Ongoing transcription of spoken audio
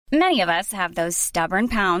Many of us have those stubborn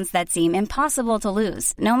pounds that seem impossible to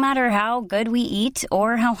lose, no matter how good we eat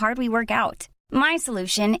or how hard we work out. My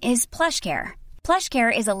solution is PlushCare.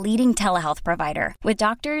 PlushCare is a leading telehealth provider with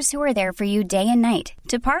doctors who are there for you day and night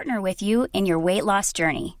to partner with you in your weight loss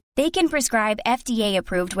journey. They can prescribe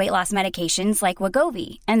FDA-approved weight loss medications like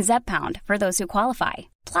Wegovy and Zepbound for those who qualify.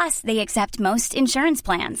 Plus, they accept most insurance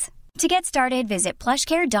plans. To get started, visit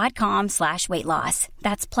plushcare.com/weightloss.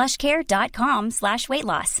 That's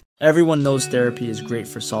plushcare.com/weightloss. Everyone knows therapy is great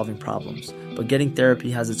for solving problems, but getting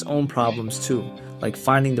therapy has its own problems too, like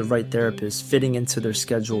finding the right therapist, fitting into their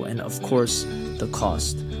schedule, and of course, the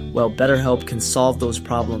cost. Well, BetterHelp can solve those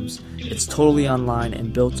problems. It's totally online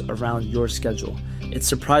and built around your schedule. It's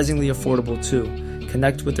surprisingly affordable too.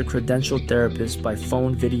 Connect with a credentialed therapist by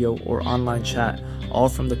phone, video, or online chat, all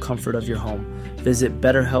from the comfort of your home. Visit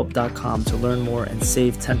BetterHelp.com to learn more and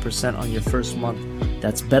save 10% on your first month.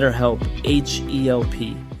 That's BetterHelp,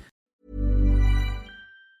 H-E-L-P.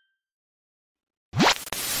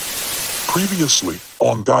 Previously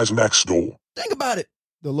on Guys Next Door. Think about it.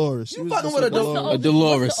 Dolores. You fucking with a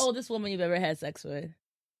Dolores. What's the oldest woman you've ever had sex with?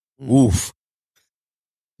 Oof.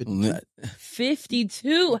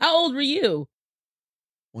 52. How old were you?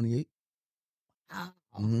 28. Wow.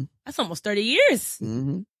 That's almost 30 years.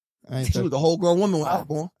 She was a whole grown woman when I was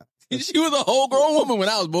born. She was a whole grown woman when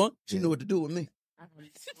I was born. She knew what to do with me.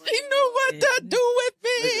 She knew what to do with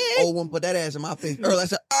me. Old one put that ass in my face. Early I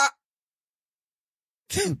said,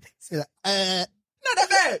 not that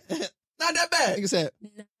bad. Not that bad. Nigga said,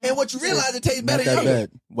 and what you realize, it tastes better not that younger.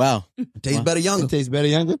 bad. Wow. It tastes better younger. It tastes better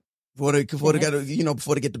younger? Before they get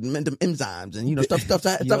the enzymes and stuff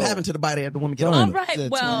happen to the body after the woman gets All older. right,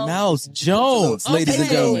 well, Mouse Jones, ladies and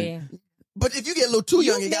gentlemen. But if you get a little too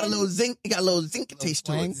young, it got a little zinc. It got a little zinc taste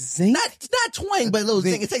to it. Zinc? Not twang, but a little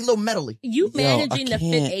zinc. It tastes a little metally. you managing I to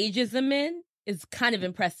fit can't. ageism in is kind of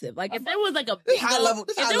impressive. Like if there was like a This bingo, high level-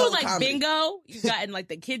 this if high there was level like comedy. bingo, you got in like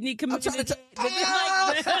the kidney community. trying to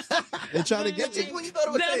They're trying to get you. When you thought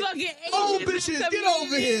it was The safe. fucking Old Asian bitches, get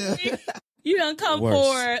over here. community. You done come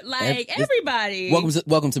Worse. for like everybody.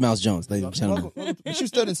 Welcome to Mouse Jones, ladies and gentlemen. But you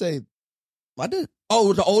stood and say, I did.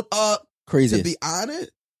 Oh, the old to Craziest. be honest,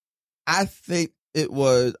 I think I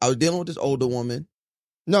was dealing with this older woman.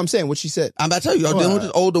 no, I'm saying what she said. I'm about to tell you, I was dealing with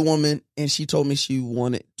this older woman, and she told me she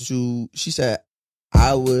said,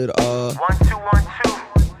 I would, 1 2 1 2.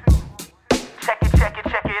 Check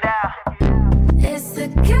it out. It's the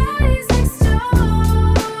guys next door.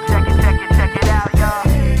 Check it out, y'all.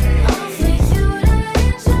 Only you to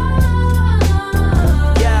enjoy.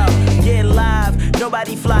 Yo, get live.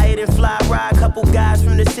 Nobody fly it and fly ride. Couple guys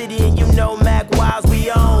from the city, and you know Mac Wiles we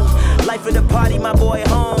own. Life of the party, my boy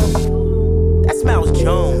home. That's Mouse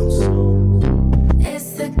Jones.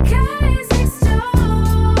 It's the guys next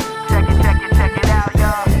door. Check it out,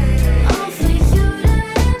 y'all. Only you to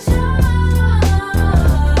enjoy.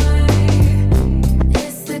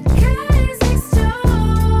 It's the guys next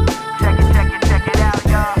door. Check it out,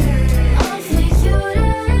 y'all. Only you to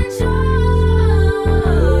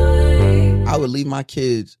enjoy. I would leave my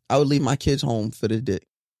kids home for this dick.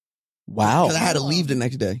 Wow. Because I had to leave the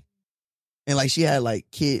next day. And like she had like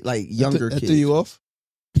younger That kids. threw you off?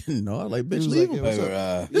 No, I was like, bitch, He was leave like, him. "Yo, what's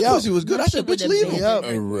up?" This pussy was good. I said, bitch, leave him.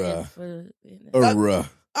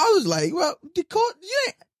 I was like, well, the court,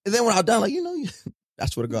 yeah. And then when I was done, like,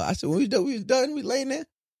 that's what I go. I said, when we was done, we laying there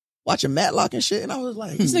watching Matlock and shit. And I was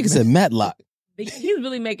like, This nigga said Matlock. He's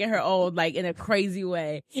really making her old, like in a crazy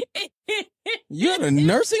way. You at a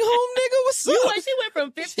nursing home, nigga? What's up? She went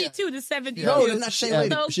from 52 to 72. no, that's not the same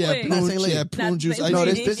lady. So She had quick. Not prune, same she lady. had prune Not juice same ice No,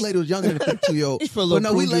 lady. cream. this lady was younger than 52-year-old. She put a But little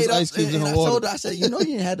no, we prune juice laid up, ice cubes in and her I told water. her, I said, you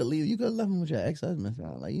didn't have to leave. You could have left him with your ex-husband. So I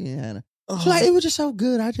was like, you didn't have to. She's like, it was just so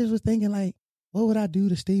good. I just was thinking, like, what would I do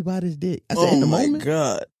to stay by this dick? I said, in the moment.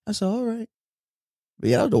 God. I said, all right. But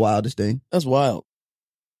yeah, that was the wildest thing. That's wild.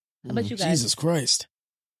 How about you guys? Jesus Christ.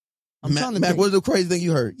 I'm trying to Mac, think. what's the crazy thing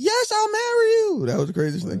you heard? Yes, I'll marry you. That was the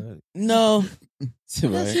craziest thing. No. This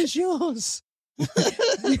Right. is yours. Who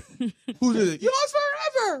did it? Yours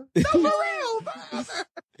forever. No, for real. Forever.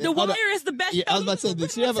 The Wire is the best. Yeah, I was about to say, did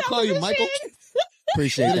she ever call you Michael?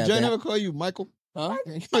 Appreciate Did the that. joint man. ever call you Michael? Huh?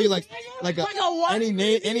 Call you like Like a what? any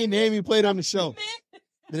name you played on the show.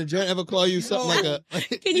 Did the joint ever call you something like a?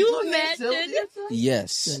 Can you imagine?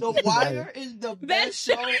 Yes. The Wire is the best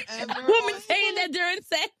show ever. Woman saying that during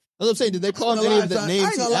sex. That's what I'm saying. Did they call him any of the I names?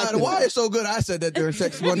 ain't gonna lie, The active? Wire is so good. I said that during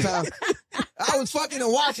sex one time. I was fucking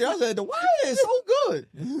and watching. I said, The Wire is so good.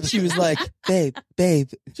 She was like, babe. She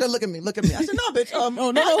said, look at me. I said, no, bitch. No,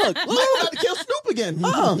 look. Look, I'm about to kill Snoop again.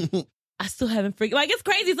 I still haven't figured. Like, it's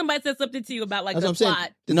crazy somebody said something to you about like That's the what I'm saying.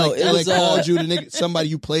 plot. No, like, it they was, called you the nigga, somebody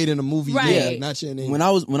you played in a movie. Right. Yeah, not your name. When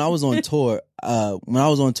I was on tour,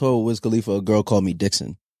 with Wiz Khalifa, a girl called me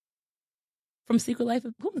Dixon. From Secret Life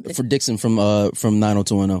of who was it? For Dixon from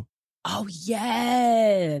 90210. Oh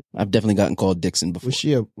yeah, I've definitely gotten called Dixon before. was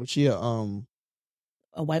she a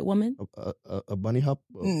a white woman. a bunny hop?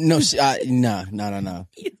 No, nah.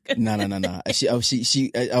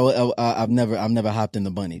 I've never hopped in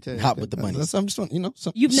the bunny. Hop with the bunny. That's I'm just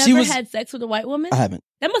You've She never was- had sex with a white woman? I haven't.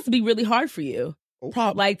 That must be really hard for you.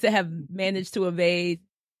 Like to have managed to evade.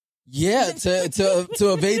 Yeah, to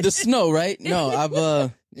evade the snow, right? No,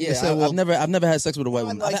 I've never had sex with a white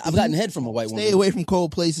woman. I've gotten head from a white woman. Stay away from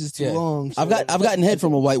cold places too long. So I've gotten head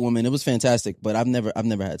from a white woman. It was fantastic, but I've never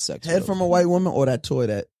had sex. Head with from a white woman or that toy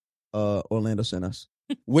that Orlando sent us?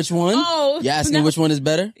 Which one? Oh, You asking me which one is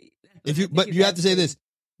better? But you have to say this.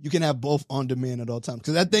 You can have both on demand at all times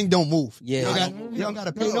because that thing don't move. Yeah. You don't got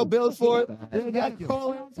to pay no bills for it. You got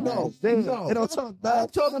no. It don't talk bad. I'm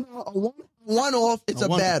talking about a one-off. It's a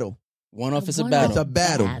battle. One off is a One battle. It's a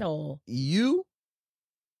battle.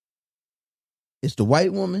 It's the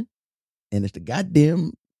white woman, and it's the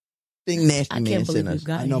goddamn thing Nasty I Man can't believe sent us. you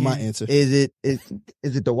got I know my answer. Is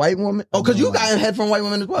it the white woman? Oh, because you got head from white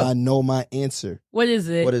women as well. I know my answer. What is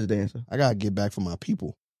it? What is the answer? I gotta get back for my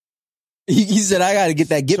people. He said, "I got to get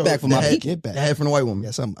that back from my head, people." Get back. The head from the white woman.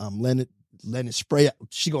 Yes, I'm letting it spray out.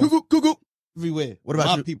 She going Cuckoo. everywhere. What about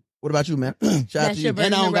my you? people? What about you, man? Shout out That's to your you.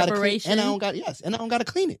 version And I don't of gotta clean. reparation? And I don't gotta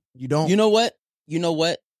clean it. You don't. You know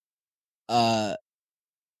what?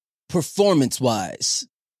 Performance wise,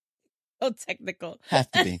 So technical. have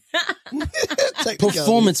to be. Technicality.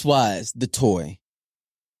 Performance wise, the toy.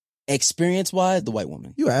 Experience wise, the white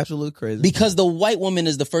woman. You are absolutely crazy. Because the white woman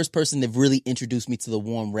is the first person that really introduced me to the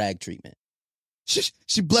warm rag treatment.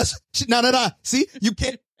 She blessed. See, you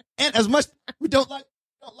can't. And as much we don't like.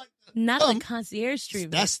 Not the concierge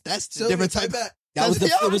treatment. That's Sylvia, different type. back. That was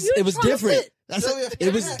it was different.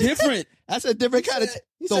 It was different. That's a different kind of.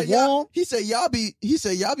 He The said, warm. He said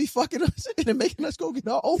y'all be fucking us and making us go get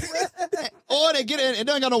our own. Or they get it and it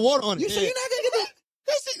don't got no water on it. You say you're not gonna get that?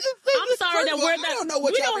 I'm sorry that we're I not. don't know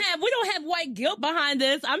what we y'all- don't have white guilt behind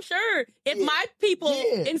this. I'm sure if my people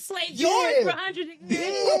enslaved Yeah. yours for hundreds of years,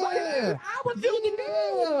 Yeah. I would feel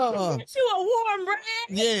get you a warm rag.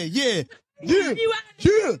 Yeah. You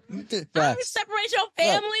out Facts. separate your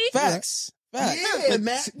family. Facts. Yeah,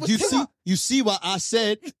 man. You see why I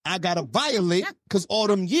said I gotta violate because all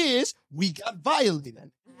them years we got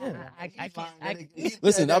violated.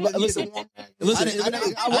 Listen. I didn't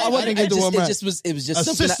get the warm rag. It was just A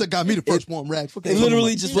something. sister got me the first warm rag. It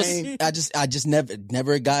literally just was. I just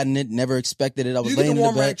never gotten it. Never expected it. I was You get laying the in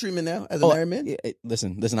warm the rag bed. treatment now as a married man. Yeah,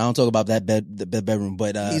 listen. I don't talk about that bedroom,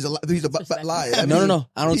 but He's a liar. no.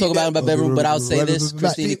 I don't talk about bedroom, but I'll say this: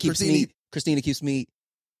 Christine- Christina keeps me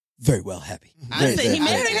very well happy. I Very, didn't very say he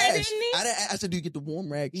happy. married her, didn't didn't he? I didn't ask, do you get the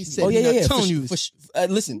warm rag? He said, Oh yeah. telling For, you.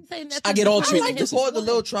 listen, Saying that's I get all a- I like treatment. to cause a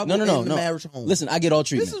little trouble No. in the marriage home. Listen, I get all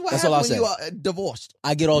treatment. This is what That's all I'll happens say. when you are divorced.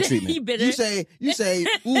 I get all He treatment. bitter. You say,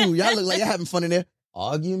 ooh, y'all look like y'all having fun in there.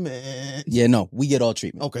 Argument. Yeah, no, we get all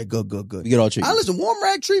treatment. Okay, good. We get all I treatment. listen, warm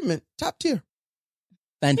rag treatment, top tier.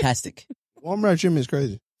 Fantastic. Warm rag treatment is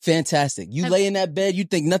crazy. Fantastic. You lay in that bed, you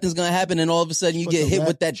think nothing's gonna happen, and all of a sudden you get hit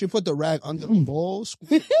with that. She put the rag under the balls.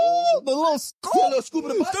 The little scoop. Get a little scoop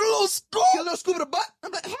of the butt. Get a little scoop of the butt.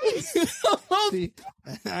 I'm like,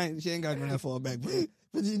 hey. She ain't got to go that far back, bro.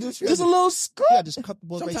 But you Just a little scoop. Yeah, just cut the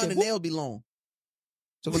balls right Sometimes there. the nail be long.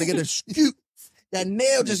 So when they get a scoop, that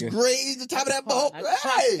nail just grazed the top of that ball.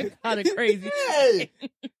 Hey. Kind of crazy. Hey.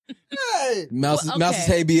 Mouse's Well, Mouse's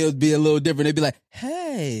okay. hey be a little different. They'd be like,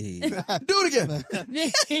 hey. Do it again. Do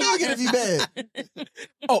it again if you bad.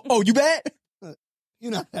 Oh, you bad?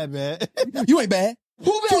 You're not that bad. You ain't bad.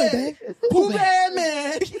 Who bad? Who bad,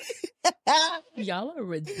 man? Y'all are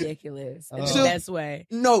ridiculous in the So- best way.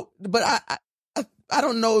 No, but I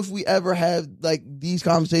don't know if we ever have like these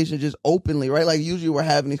conversations just openly, right? Like usually we're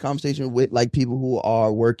having these conversations with like people who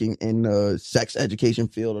are working in the sex education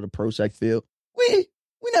field or the pro sex field.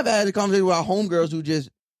 We never had a conversation with our homegirls who just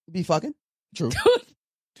be fucking. True.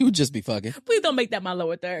 You just be fucking. Please don't make that my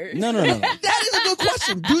lower third. No. That is a good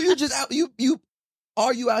question. Do you just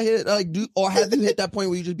are you out here like or have you hit that point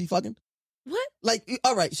where you just be fucking? What? Like,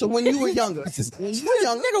 all right. So when you were younger,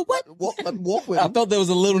 nigga, what? Walk with I me. thought there was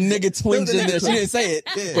a little nigga twinge in there. She didn't say it.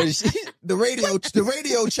 Yeah. But she, The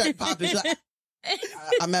radio check popped. It's like,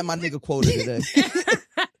 I met my nigga quota today.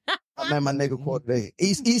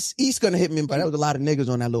 He's gonna hit me, but there was a lot of niggas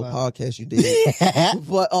on that little podcast you did.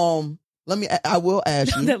 But I will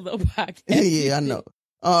ask you. That little podcast. Yeah, I know.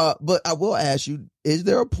 But I will ask you, is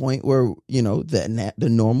there a point where, you know, that the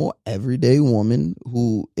normal everyday woman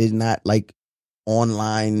who is not like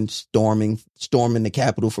online storming the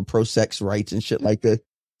Capitol for pro-sex rights and shit like that,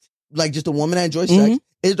 like just a woman that enjoys sex,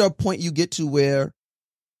 is there a point you get to where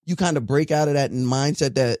you kind of break out of that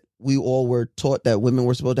mindset that we all were taught that women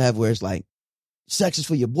were supposed to have, where it's like, sex is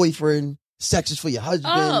for your boyfriend, sex is for your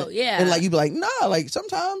husband. Oh, yeah. And like, you be like, nah, like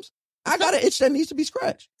sometimes I got an itch that needs to be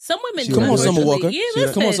scratched. Some women Come on, Summer Walker. Yeah,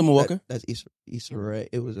 listen. Come on, Summer Walker. That's Issa Rae.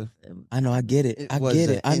 It was a... I know, I get it. I was get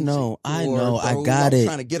an it. I know, insecure, I bro. got it.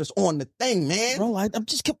 Trying to get us on the thing, man. Bro, I'm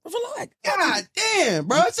just relax. God damn,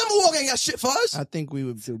 bro. Summer Walker ain't got shit for us. I think we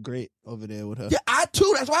would feel great over there with her. Yeah, I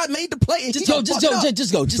too. That's why I made the play. And Just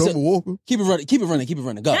go. Summer Walker. Keep it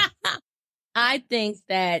running. Go. I think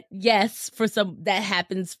that, yes, for some, that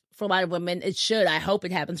happens for a lot of women. It should. I hope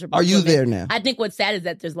it happens for both Are you women. there now? I think what's sad is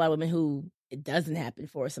that there's a lot of women who it doesn't happen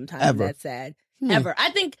for sometimes. Ever. That's sad. Ever. I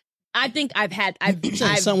think I've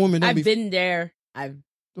Some women don't I've be been there.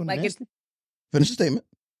 doing like nasty. Finish the statement.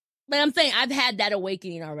 But I'm saying I've had that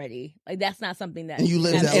awakening already. Like that's not something that And you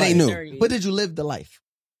lived happens that It ain't at new. 30. But did you live the life?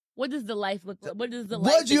 What does the life look like? What does the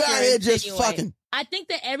life Was you that out you're here just insinuating? fucking? I think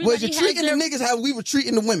that everybody Was you has treating their... the niggas how we were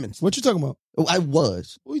treating the women? What you talking about? Oh, I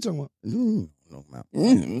was. What you talking about? No,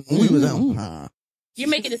 we was out. You're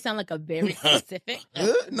making it sound like a very specific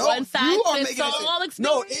No, one size you are fits making it all sound.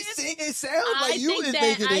 No, experience. it sounds like you is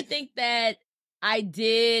making I it. think that I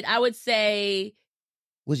did. I would say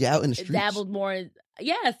Was you out in the streets? dabbled more.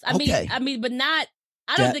 Yes, Okay. I mean, but not.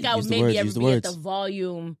 I don't think I would maybe ever be at the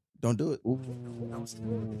volume. Don't do it.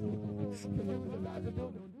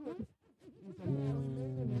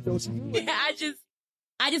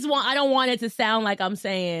 I don't want it to sound like I'm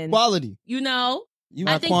saying Quality. You know, You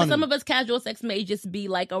I not think for quantity. some of us, casual sex may just be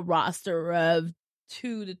like a roster of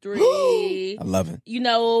 2 to 3. I love it. You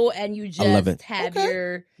know, and you I love just it. have Okay.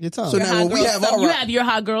 your Your time. So your now hot when we girl have summer. our You have your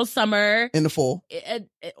hot girl summer in the fall.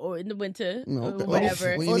 or in the winter No, or okay.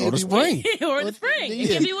 whatever. When you Or need Or the to be- spring. or in the spring. It Yeah.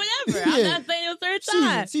 can be whatever. I'm Yeah. not saying a third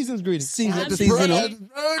time. Season's greetings. I'm just Seasonal. saying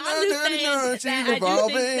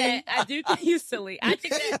that I do think you silly. I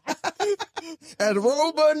think that As the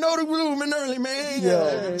robot know the room in early, man.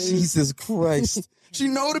 Yo, Jesus Christ. She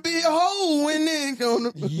know to be a hoe when it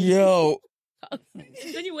gonna. Yo.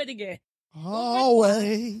 then you win again.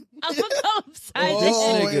 Hallway. I'm gonna go upside This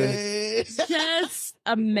down. nigga. Just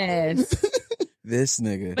a mess. This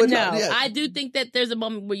nigga. But no, no, yeah. I do think that there's a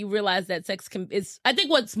moment where you realize that sex is. I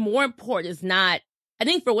think what's more important is not. I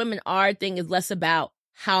think for women, our thing is less about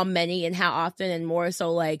how many and how often, and more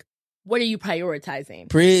so like, what are you prioritizing?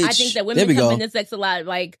 Preach. I think that There women we come go. into sex a lot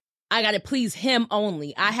like, I got to please him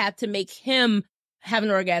only. I have to make him have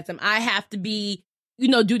an orgasm. I have to be,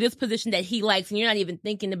 do this position that he likes, and you're not even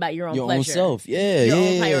thinking about your own Your pleasure, own self. Yeah, your yeah.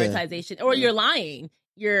 own prioritization, or you're lying.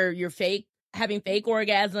 You're fake, having fake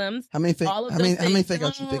orgasms. How many fake? All of How those many things. fake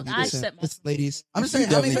outs you think you I did? set my- Ladies. I'm just saying.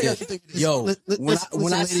 How many Definitely fake outs you think you did? Yo, Listen,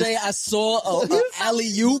 when I ladies. say I saw a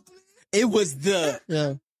alley-oop, it was the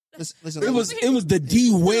Yeah. Listen, it was the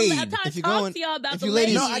D I'm Wade. trying If to you're talk going- to y'all about if the you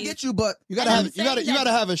ladies- No, I get you, but You gotta And have I'm you gotta saying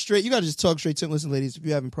have a straight. You gotta just talk straight to. Listen, ladies, if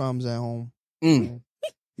you're having problems at home,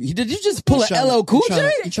 Did you just pull an LL Cool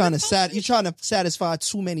J? You trying to satisfy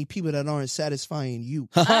too many people that aren't satisfying you.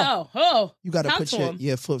 Oh, You gotta talk put to 'em.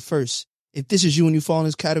 your foot first. If this is you and you fall in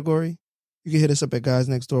this category, you can hit us up at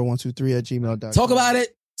guysnextdoor123@gmail.com. Talk about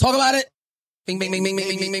it. Talk about it. Bing, bing, bing, bing, bing,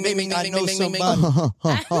 bing, bing, bing, bing, bing, I bing, know bing, bing, bing,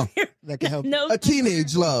 somebody that can help. No, a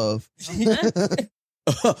teenage love.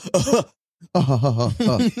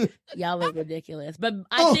 y'all are ridiculous. But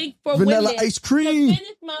I think for Vanilla women, ice to cream. finish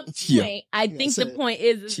my point, Yeah. I think the point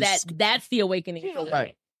is that that's the awakening.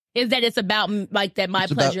 Right. Is that it's about like that my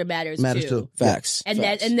It's about- pleasure matters too. Facts. And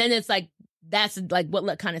Facts. then it's like that's like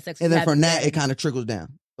what kind of sex And you then have from that, today. it kind of trickles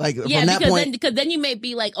down. Like Yeah, from that because point, then you may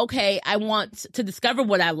be like, okay, I want to discover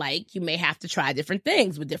what I like. You may have to try different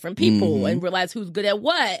things with different people Mhm. and realize who's good at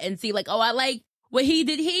what, and see like, oh, I like what he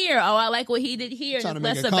did here. Oh, I like what he did here. Trying to It's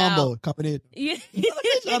make less a about combo coming in. yeah.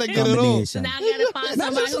 Trying to get it on. So now I gotta find not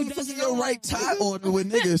somebody just who putting does it your all. right tie on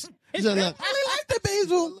with niggas. Just like, I really like the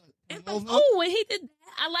basil. It's like, oh, when he did that,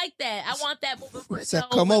 I like that. I want that moving forward. said, So,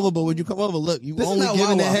 come over, but when you come over, look, you This is only not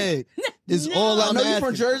giving the Wawa. head. This No. all I I'm know you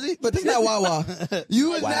from asking. Jersey, but this is not Wawa.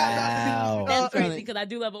 You is Wow. That's crazy because I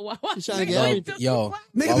do love a Wawa. You trying to get Yo, everything. yo,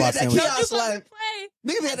 Nigga Wawa be at that sandwich. kiosk like,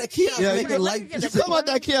 nigga be at that kiosk Yeah, making like, You come out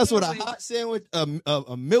that kiosk with a hot sandwich, a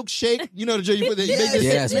milkshake. You know the joint you put the you make this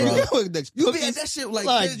Yes, shit, bro. nigga, you be at that shit like,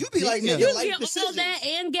 Like, this. You be like, yeah. nigga, You like get all decisions. that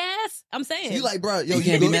and gas. I'm saying You like, bro, yo, You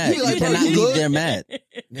can't be good? mad. You be like, You bro, cannot you leave good? there mad.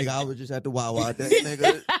 Nigga, I was just at the Wawa. That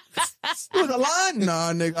nigga. It was a line?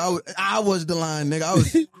 Nah, nigga, I was the line,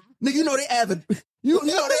 nigga. Nigga, you know they You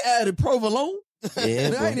know they added provolone? Yeah, I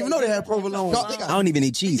didn't even know they had provolone. I don't even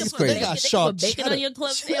eat cheese. It's crazy. They got They sharp put bacon cheddar. on your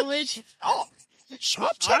club sandwich.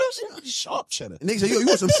 Sharp cheddar? Sharp cheddar. And niggas say, yo, you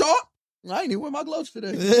want some sharp? I ain't even wear my gloves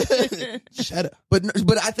today. Cheddar.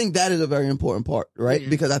 But I think that is a very important part, right?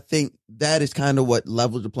 Because I think that is kind of what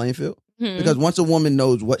levels the playing field. Because once a woman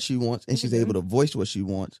knows what she wants and she's able to voice what she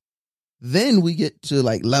wants, then we get to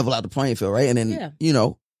like level out the playing field, right? And then, you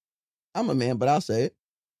know, I'm a man, but I'll say it.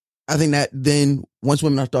 I think that then once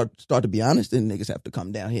women start to be honest, then niggas have to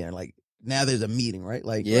come down here and like, now there's a meeting, right?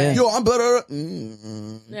 Like, yo, I'm better.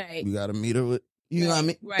 Right. We got to meet her with, you know what I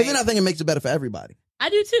mean? Right. But then I think it makes it better for everybody. I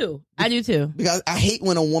do too. Because I hate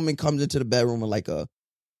when a woman comes into the bedroom with like a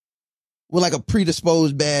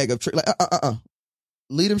predisposed bag of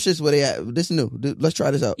leave them shits where they at. This is new. Let's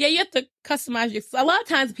try this out. Yeah, you have to customize your. A lot of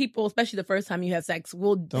times, people, especially the first time you have sex,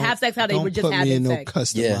 will have sex how they were just having sex.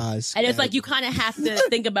 Customized. And it's like you kind of have to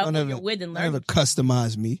think about who you're with and learn. Never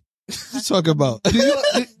customize me. What you talk about?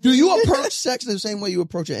 Do you approach sex the same way you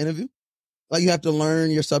approach an interview? Like you have to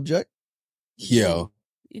learn your subject? Yo.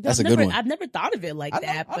 That's a good one. I've never thought of it like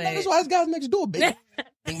that. But That's why it's guys next door, bitch.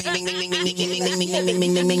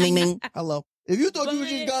 Hello. If you thought you were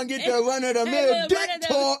just gonna get the run of the mill dick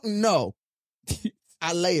talk, no.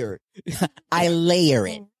 I layer it. I layer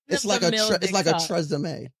it. It's like a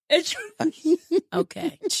tresemme.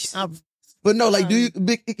 Okay. But no, like, do you,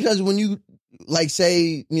 because when you like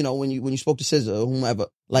say, you know, when you spoke to SZA or whomever,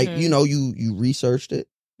 like, you know, you researched it.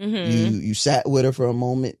 You sat with her for a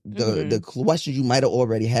moment. The questions you might have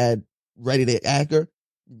already had ready to ask her,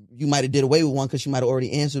 you might have did away with one because she might have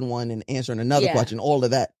already answered one and answering another question, all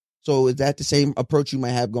of that. So is that the same approach you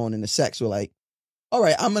might have going into sex? So like, all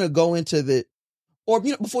right, I'm going to go into the, or,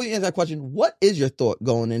 you know, before you answer that question, what is your thought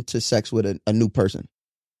going into sex with a new person?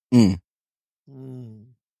 That's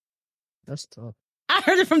tough. I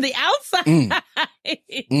heard it from the outside.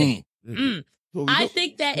 I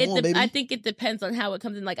think that I think it depends on how it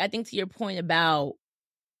comes in. Like, I think to your point about,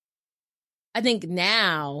 I think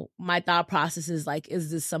now my thought process is like,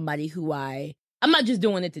 is this somebody who I'm not just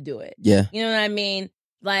doing it to do it. Yeah. You know what I mean?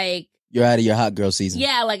 Like, you're out of your hot girl season.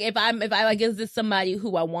 Yeah. Like if I like, is this somebody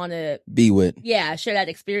who I want to be with? Yeah. Share that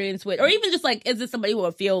experience with, or even just like, is this somebody who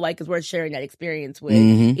I feel like is worth sharing that experience with,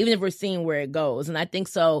 even if we're seeing where it goes. And I think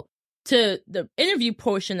so to the interview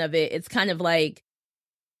portion of it, it's kind of like,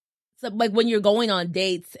 so like when you're going on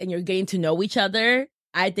dates and you're getting to know each other,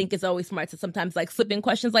 I think it's always smart to sometimes like slip in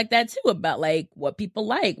questions like that too about like what people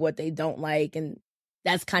like, what they don't like. And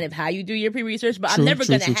that's kind of how you do your pre-research. But I'm never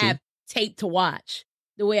going to have tape to watch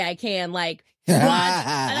the way I can like watch. And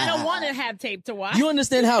I don't want to have tape to watch. You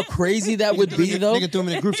understand how crazy that would be though? Nigga threw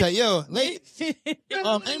me in the group chat. Yo, late.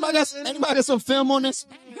 Anybody got some film on this?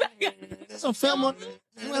 Some film on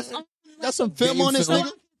got some film on this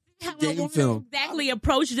nigga? Game film. Exactly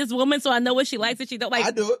approach this woman so I know what she likes and she don't like.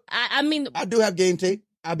 I do it. I mean, I do have game tape.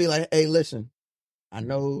 I'll be like, hey, listen, I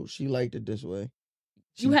know she liked it this way.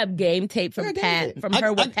 You have game tape from past people.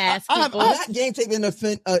 I have game tape in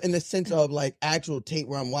the sense of like actual tape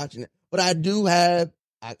where I'm watching it, but I do have.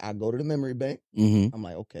 I go to the memory bank. I'm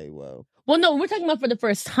like, okay, well, no, we're talking about for the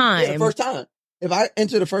first time. Yeah, the first time. If I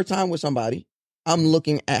enter the first time with somebody, I'm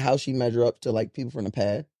looking at how she measure up to like people from the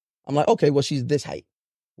past. I'm like, okay, well, she's this height.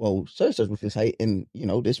 Well, such with this height, and you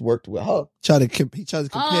know this worked with her. He tried to compare.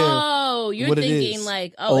 Oh, you're thinking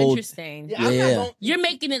like, interesting. Yeah. You're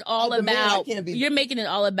making it all about. You're making it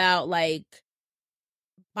all about like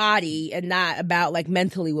body and not about like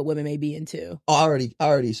mentally what women may be into. Oh, I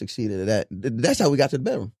already succeeded at that. That's how we got to the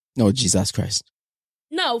bedroom. No, Jesus Christ.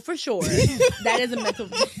 No, for sure. That is a mental.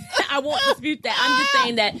 I won't dispute that. I'm just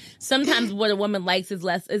saying that sometimes what a woman likes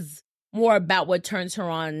is more about what turns her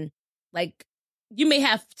on. Like, you may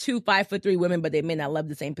have 2 5'3" women, but they may not love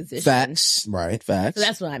the same position. Facts. Right. Facts. So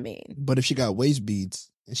that's what I mean. But if she got waist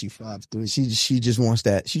beads and she 5'3", she just wants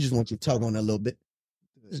that. She just wants you to tug on it a little bit.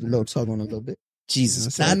 Just a little tug on it a little bit.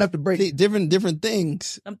 Jesus. Not enough to break it. Different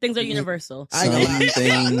things. Some things are universal. I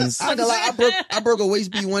broke a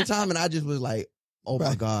waist bead one time and I just was like, oh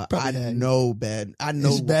my God, I know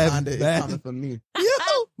Wakanda is coming for me.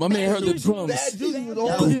 My man heard the drums.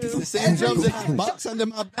 The same drums in the box under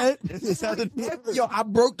my bed. Yo, I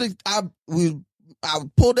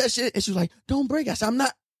pulled that shit and she was like, don't break. I said, I'm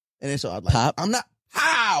not. And then so I was like, Pop. I'm not.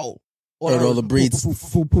 How? Heard all the breeds.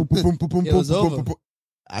 It was over.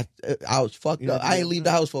 I was fucked up. I ain't leave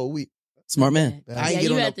the house for a week. Smart man. I ain't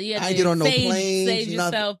get on no planes. Sage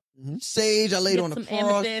yourself. Sage, I laid on the cross. I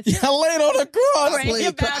laid on the cross.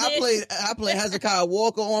 I played Hezekiah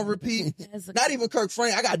Walker on repeat. Not even Kirk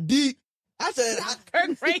Franklin. I got deep. I said,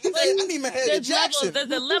 Kirk Franklin. I need Mahalia Jackson. There's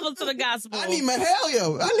a level to the gospel. I need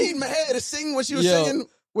Mahalia. I need Mahalia to sing what she was singing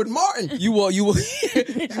with Martin. You walk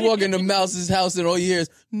into Mouse's house and all you hear is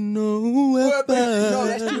no. No,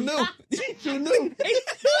 that's too new. Too new.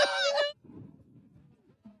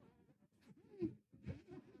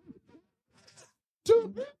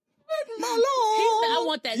 My Lord. He said, I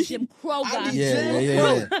want that Jim Crow guy.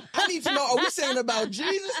 Yeah. I need to know, are we saying about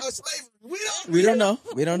Jesus or slavery? We don't know.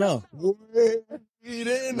 We don't know. We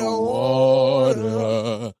didn't know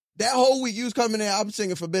water. That whole week you was coming in, I was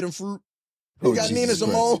singing Forbidden Fruit. You got Nina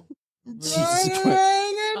Simone. Jesus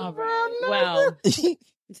Christ. All right. Well, this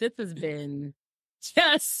has been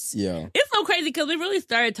just... Yeah. It's so crazy because we really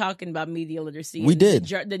started talking about media literacy. We did.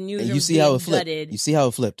 The news. And you see how it flipped. You see how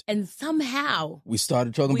it flipped. And somehow... We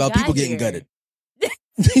started talking about people getting gutted.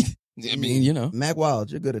 I mean, you know. Mac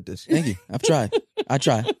Wild, you're good at this. Thank you. I've tried. I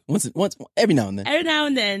try. Once, every now and then. Every now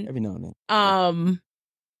and then.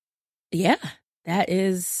 Yeah. That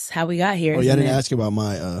is how we got here. Oh, yeah, I didn't ask you about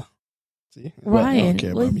my, see? Ryan. Don't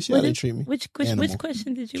care about me. See how they treat me. Which question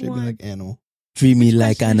did you want? want? Treat me like animal. Treat me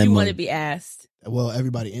like animal. You want to be asked? Well,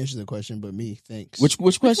 everybody answers the question, but me, thanks. Which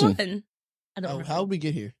question? I don't know. How did we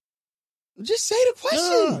get here? Just say the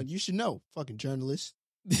question. No, you should know. Fucking journalist.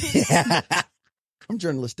 I'm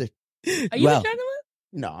journalistic. Are you a journalist?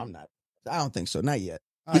 No, I'm not. I don't think so. Not yet.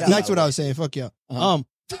 That's what I was saying. Fuck y'all. I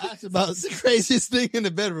asked about the craziest thing in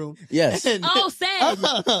the bedroom. Yes. And, sad.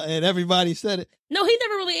 And everybody said it. No, he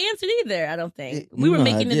never really answered either, I don't think. We were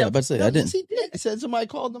making it up. But I didn't. He did. He said somebody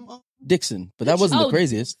called him Dixon, but that wasn't the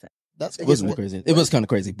craziest. It wasn't the craziest. It was kind of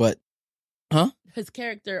crazy, but his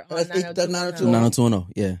character on 90210.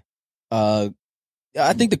 Yeah.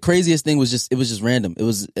 I think the craziest thing was it was just random. It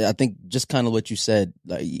was, I think, just kind of what you said,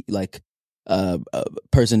 like a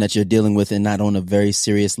person that you're dealing with and not on a very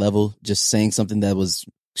serious level, just saying something that was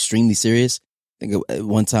extremely serious. I think at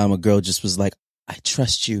one time a girl just was like, I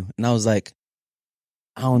trust you. And I was like,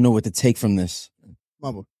 I don't know what to take from this.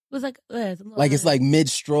 Mama. It was like it's like mid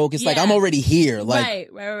stroke. It's like, I'm already here. Like,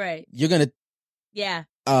 right. You're going to. Yeah.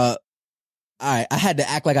 I had to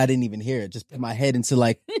act like I didn't even hear it. Just put my head into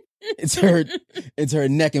like, into her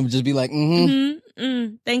neck and just be like,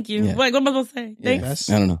 thank you. Yeah. What am I supposed to say? Thanks.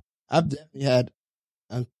 I don't know. I've definitely had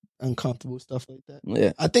uncomfortable stuff like that.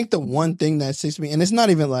 Yeah. I think the one thing that sticks to me, and it's not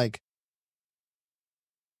even like,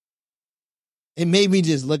 it made me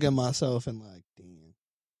just look at myself and like, damn.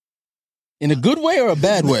 In a good way or a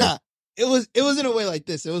bad way? It was in a way like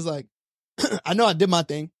this. It was like, I know I did my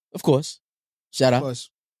thing. Of course. Shout out. Of course.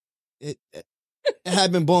 It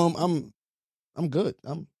had been boom. I'm good.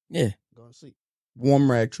 I'm going to sleep.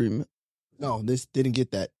 Warm rag treatment. No, this didn't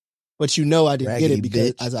get that. But you know I didn't get it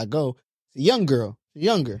because as I go, it's a young girl.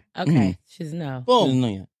 Younger. Okay. She doesn't know. Boom. Doesn't know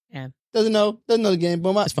yet. Yeah. Doesn't know the game.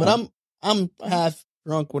 Boom. But I'm half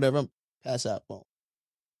drunk, whatever. I'm pass out. Boom.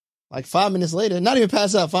 Like 5 minutes later, not even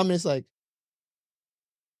pass out, 5 minutes like,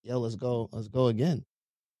 yo, let's go again.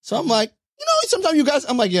 So I'm like, sometimes you guys,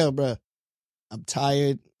 I'm like, yo, bro, I'm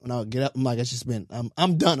tired. When I get up, I'm like,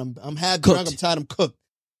 I'm done. I'm half drunk. I'm tired. I'm cooked.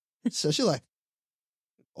 So she's like,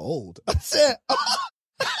 old. I said,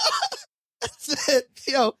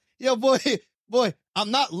 yo, boy, I'm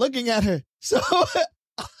not looking at her. So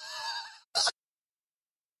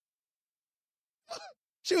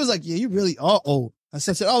she was like, yeah, you really are old. I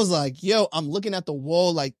was like, yo, I'm looking at the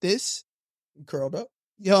wall like this. You curled up?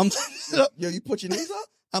 Yo, yo, you put your knees up?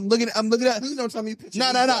 I'm looking at. Please don't tell me you put your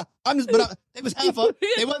knees up. I'm just, but it was half up.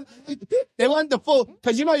 They wasn't the full,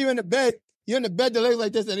 because you're in the bed, the legs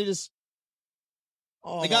like this, and they just,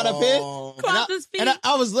 they got up here. And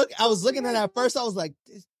I was looking at it at first, I was like,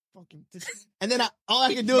 this, and then all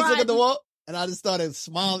I could do is look at the wall, and I just started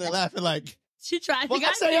smiling and laughing like, she tried. Well,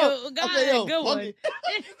 I said, yo, good one. He owned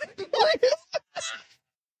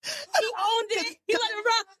it. He let it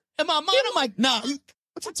rock. In my mind, I'm like, nah,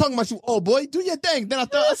 what you talking about, you old boy? Do your thing. Then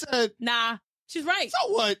I said, nah, she's right.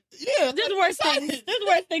 So what? Yeah. There's worse things. There's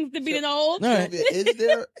worse things to being old. Right.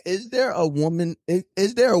 Is there a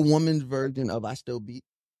woman's version of I still beat?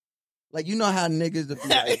 Like, you know how niggas be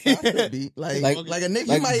like, I still beat. Like a nigga,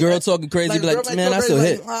 like might, girl talking crazy, be like, man, I still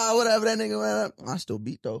hit. Whatever that nigga went up, I still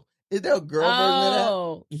beat though. Is there a girl version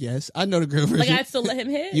of that? Yes, I know the girl version. Like, I still let him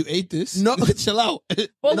hit? You ate this? No. Chill out.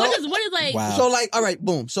 Well, what is like... Wow. So, like, all right,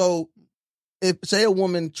 boom. So, if, say a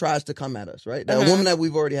woman tries to come at us, right? A woman that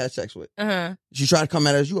we've already had sex with. She tried to come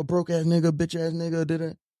at us, you a broke-ass nigga, bitch-ass nigga, did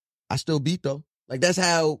it? I still beat, though. Like, that's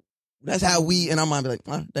how we, in our mind, be like,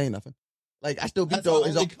 that ain't nothing. Like, I still beat, though.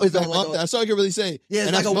 That's all I can really say. Yeah,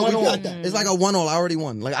 it's like a 1-all. It's like a 1-all. I already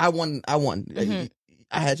won. Like, I won.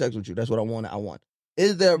 I had sex with you. That's what I wanted. I won.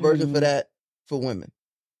 Is there a version for that? For women.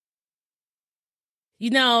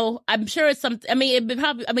 I'm sure it's something. I mean,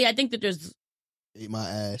 I think that there's. Ate my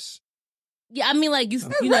ass. Yeah, I mean, like we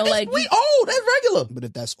we old. That's regular. But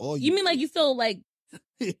if that's all you mean, like you feel like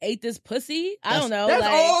ate this pussy? I don't know. That's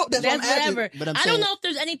like, all. That's whatever. But I'm I saying, don't know if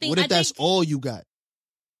there's anything. What if that's all you got?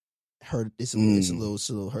 It's a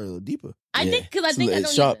little hurt a little deeper. I think because I think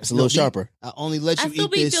it's sharp. It's a little sharper. I only let you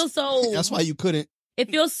eat this. Feel so. That's why you couldn't. It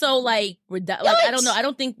feels so like I don't know. I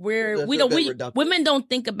don't think women don't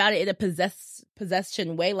think about it in a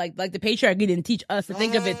possession way. Like the patriarchy didn't teach us to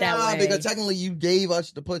think of it that way. Because technically you gave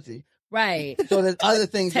us the pussy, right? So there's other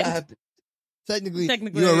things that have to. Technically,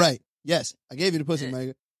 you're right. Yes, I gave you the pussy,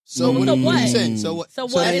 Megan. So what are you saying? So what? So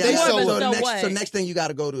what? So next thing you got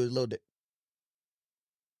to go to is little dick.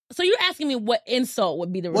 So you're asking me what insult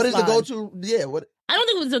would be the what response? What is the go-to? Yeah, what? I don't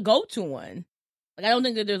think it was a go-to one. Like I don't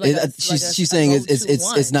think that there's like. She's saying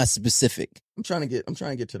it's not specific. I'm trying to get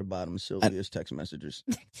to the bottom of Sylvia's text messages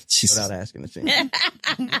without asking the thing.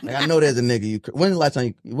 Like I know there's a nigga. When's the last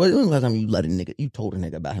time you let a nigga? You told a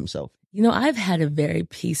nigga about himself? I've had a very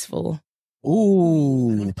peaceful.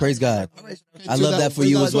 Ooh, praise God! I love that for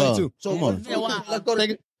you as well. So come on, let's go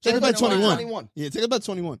to. Take about 21. Yeah, take about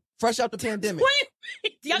 21. Fresh out the pandemic.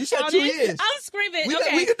 You said 2 years. I'm screaming.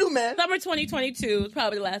 We can do math. Summer 2022 is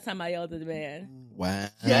probably the last time I yelled at the man. Wow.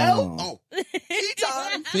 Yell? Oh.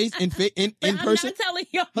 Time. In person? I'm not telling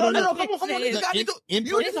y'all. No, come on.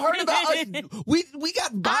 You just heard about us. We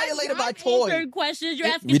got violated by toys. Answered questions. You're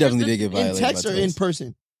asking we definitely did get violated in text by or toys. in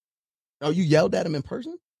person? Oh, you yelled at him in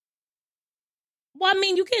person? Well, I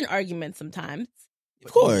mean, you get in arguments sometimes.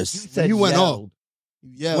 Of course. You went yelled. off.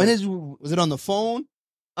 Yeah. Was it on the phone?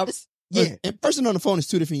 Yeah. In person on the phone is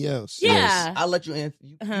two different yells. Yeah. Yes. I'll let you answer.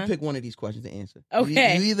 You pick one of these questions to answer.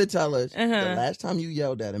 Okay. You either tell us the last time you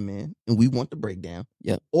yelled at a man, and we want the breakdown.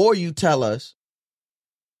 Yep. Or you tell us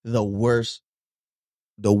the worst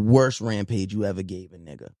rampage you ever gave a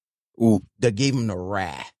nigga. Ooh. That gave him the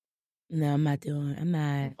wrath. No, I'm not.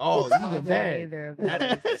 Oh, you were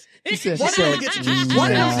bad. She said,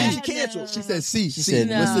 One else is canceled. She said, C. She said,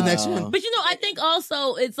 what's the next one? But I think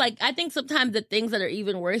also it's like, I think sometimes the things that are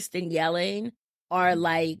even worse than yelling are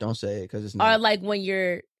like. Don't say it because it's not. Are like when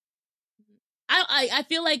you're. I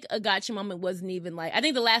feel like a gotcha moment wasn't even like. I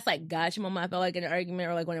think the last like gotcha moment I felt like in an argument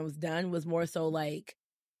or like when it was done was more so like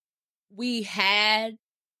we had.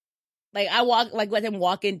 Like let him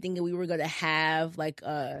walk in thinking we were gonna have like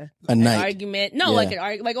an argument. No, like an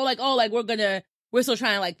argument. We're still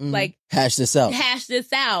trying to like hash this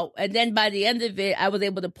out. And then by the end of it, I was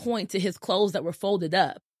able to point to his clothes that were folded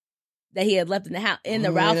up that he had left in the house in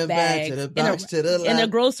the Ralph bag, in the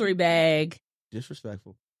grocery bag.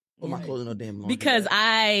 Disrespectful. Well, my clothes are no damn laundry because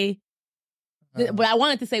bag. what I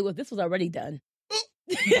wanted to say was this was already done.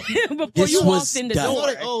 Before this you was walked in the done. door.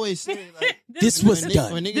 I always say, like, this was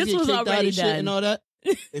done. When niggas This get was kicked out already of shit done. and all that,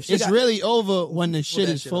 it's really over when the shit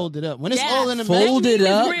is folded up. When it's all in the folded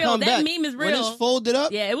up, that meme is real. When it's folded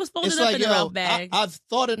up, yeah, it was folded it's up like, in the Ralph bag. I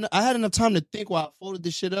had enough time to think while I folded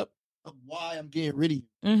this shit up of why I'm getting rid of you.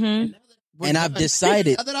 Mm-hmm. And I've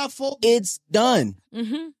decided it's done.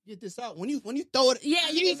 Mm-hmm. Get this out. When you throw it,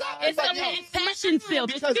 it's passion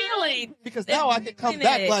filled. It's feeling. Because now I can come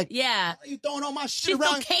back like, yeah, you throwing all my shit she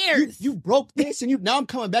around. Still cares. You broke this, and now I'm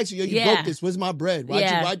coming back to you. You broke this. Where's my bread? Where's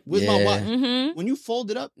my watch? Mm-hmm. When you fold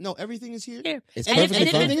it up, no, everything is here. It's and perfectly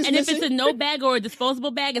fine. If it's a no bag or a disposable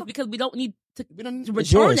bag, it's because we don't need to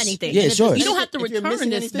return yours. anything. Yeah, it's yours. You don't have to return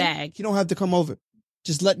this bag. You don't have to come over.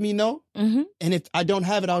 Just let me know. Mm-hmm. And if I don't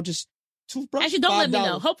have it, I'll just toothbrush. Actually, don't let me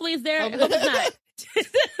know. Hopefully it's there. I hope it's not.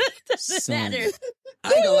 Doesn't matter.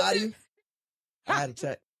 I ain't gonna lie to you. I had to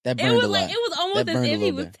check. That burned a lot. It was almost as if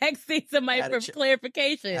he was texting somebody for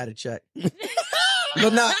clarification. I had to check.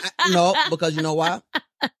 But no, because you know why?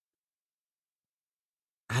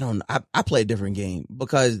 I don't know. I play a different game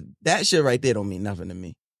because that shit right there don't mean nothing to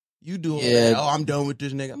me. You do it. Oh, I'm done with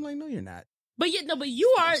this nigga. I'm like, no, you're not. But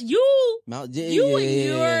you are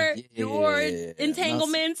your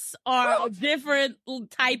entanglements are a different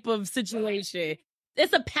type of situation.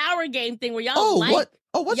 It's a power game thing where y'all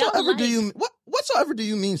whatsoever do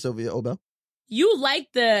you mean, Sylvia Obell? You like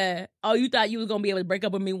you thought you was gonna be able to break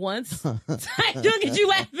up with me once? Look at you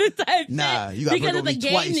laughing type nah, shit. You got because it's a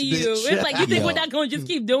game twice, to you. Bitch. It's like you think we're not gonna just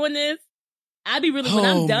keep doing this. When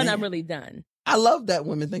I'm done, I'm really done. I love that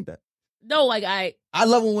women think that. No, like I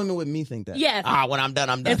love when women with me think that. Yes. When I'm done,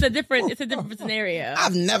 I'm done. It's a different scenario.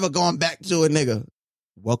 I've never gone back to a nigga.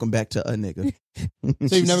 Welcome back to a nigga.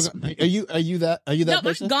 So you've never are you that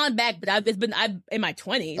person? I've gone back, but I've in my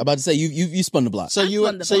 20s. I'm about to say you spun the block. So you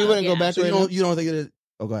wouldn't go back so right now? You don't think it is?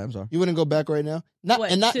 Oh, go ahead. I'm sorry. You wouldn't go back right now? Not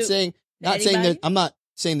saying that I'm not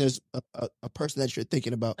saying there's a person that you're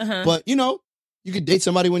thinking about, but You could date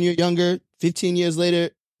somebody when you're younger. 15 years later,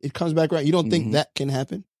 it comes back around. You don't think that can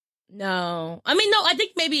happen? No. I mean, no, I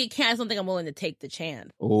think maybe it can. I don't think I'm willing to take the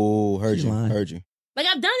chance. Oh, heard She's you. lying. Heard you. Like,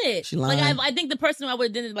 I've done it. She Like, lying. I think the person I would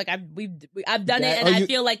have done it, like, I've done That- it, and oh, I you-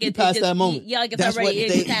 feel like you it passed just, that moment. Yeah, like, it's already,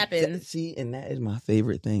 it just happens. See, and that is my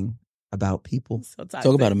favorite thing about people. So Talk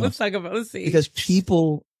about it, Let's Mouse. talk about. Let's see. Because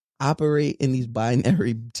people operate in these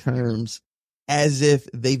binary terms as if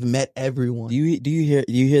they've met everyone. Do you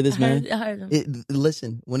hear this, man? I heard him.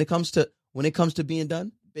 Listen, when it comes to being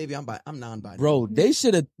done, baby, I'm non-binary. Bro, they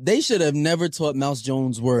should have never taught Mouse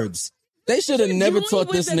Jones words. They should have never Doing taught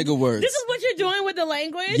with this the- nigga words. This is what you're doing with the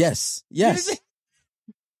language? Yes.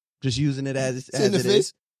 Just using it as It's in the it face.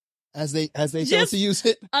 is. As they chose Just- to use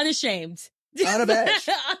it. Unashamed. Unabashed.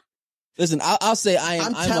 Listen, I'll say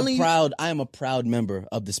I'm telling you- a proud member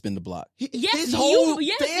of the Spin the Block. Yes, His whole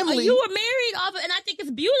yes, family. you were married off of, and I think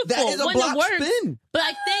it's beautiful That is a when block it works. spin. But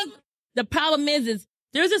I think the problem is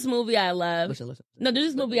there's this movie I love. Listen. No,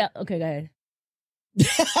 there's this movie. Okay, go ahead. You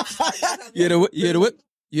hear the whip?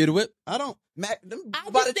 You hear the whip? I don't. By just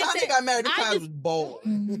the think time they that- got married, them I times just- was bold.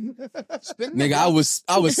 Nigga,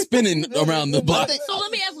 I was spinning around the block. So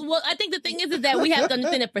let me ask. Well, I think the thing is that we have to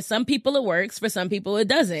understand that for some people it works, for some people it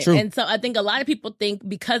doesn't. True. And so I think a lot of people think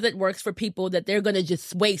because it works for people that they're going to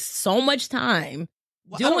just waste so much time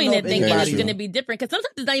Well, I don't doing know it, if thinking it's anybody- going to be different. Because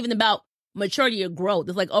sometimes it's not even about maturity or growth.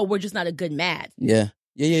 It's like, oh, we're just not a good match. Yeah.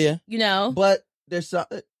 You know. But there's some.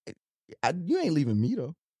 You ain't leaving me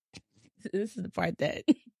though. This is the part that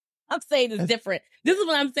I'm saying is different. This is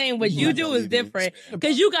what I'm saying. What You you do is different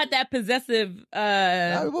because you got that possessive.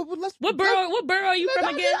 What borough are you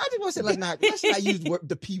from again? I just want to say let's not use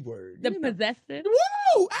the P word. The possessive.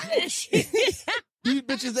 Woo! Ouch! These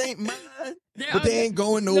bitches ain't mine, but they ain't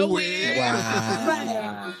going nowhere.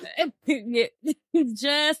 Wow.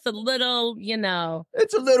 Just a little,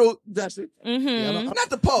 It's a little. That's it. Mm-hmm. Not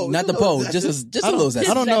the pose. Not the pose, just a I little don't, zest.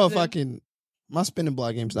 I don't know if Zesty. I can. My spinning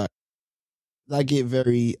block game's not. I get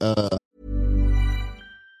very.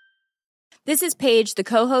 This is Paige, the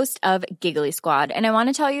co-host of Giggly Squad, and I want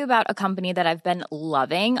to tell you about a company that I've been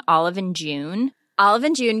loving, Olive & June.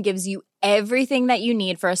 Olive & June gives you everything that you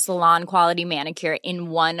need for a salon-quality manicure in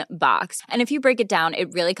one box. And if you break it down,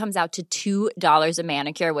 it really comes out to $2 a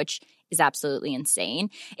manicure, which is absolutely insane.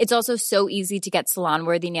 It's also so easy to get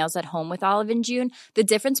salon-worthy nails at home with Olive & June. The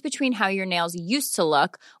difference between how your nails used to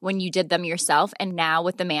look when you did them yourself and now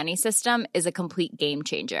with the Mani system is a complete game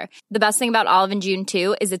changer. The best thing about Olive & June,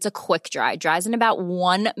 too, is it's a quick dry. Dries in about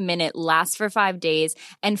 1 minute, lasts for 5 days,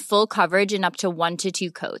 and full coverage in up to 1 to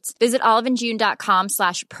 2 coats. Visit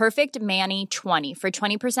oliveandjune.com/perfectmani20 for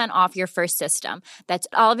 20% off your first system. That's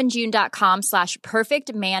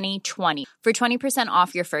oliveandjune.com/perfectmani20 for 20%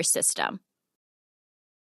 off your first system.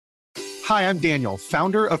 Hi, I'm Daniel,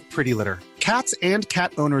 founder of Pretty Litter. Cats and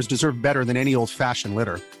cat owners deserve better than any old-fashioned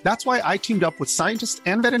litter. That's why I teamed up with scientists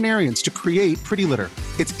and veterinarians to create Pretty Litter.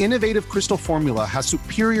 Its innovative crystal formula has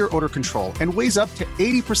superior odor control and weighs up to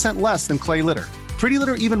 80% less than clay litter. Pretty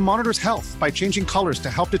Litter even monitors health by changing colors to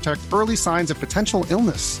help detect early signs of potential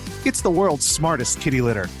illness. It's the world's smartest kitty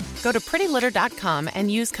litter. Go to prettylitter.com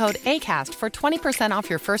and use code ACAST for 20% off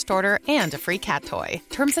your first order and a free cat toy.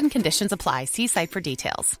 Terms and conditions apply. See site for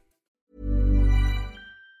details.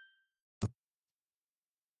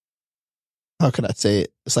 How could I say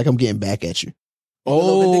it? It's like I'm getting back at you.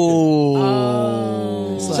 Oh.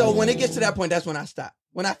 So when it gets to that point, that's when I stop.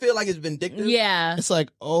 When I feel like it's vindictive. Yeah. It's like,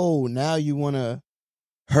 oh, now you want to.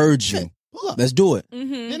 Heard you. Pull up. Let's do it.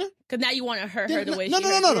 Mm-hmm. Because now you want to hurt her the way No, she no,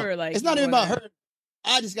 hurt no, you, no. or, like, It's not you even about wanna- her.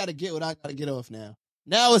 I just got to get what I got to get off now.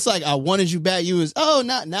 Now it's like I wanted you back. You was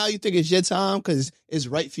now you think it's your time because it's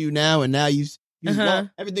right for you now, and now you Uh-huh.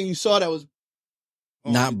 everything you saw that was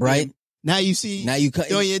Not bright. Now you see. Now you cut.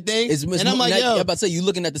 doing your thing. And I'm like, now, yo, I'm about to say you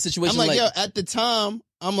looking at the situation I'm like, yo, at the time,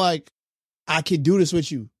 I'm like, I could do this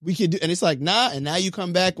with you. We could do, and it's like, nah. And now you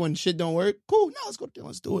come back when shit don't work. Cool. Now let's go.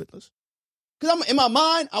 Let's do it. Because I'm in my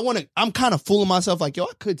mind, I'm kind of fooling myself. Like, yo,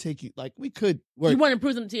 I could take you. Like, we could work. You want to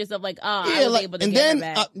prove something to yourself, like, I Yeah, was like, able to and get then her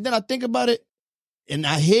back. then I think about it, and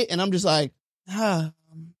I hit, and I'm just like,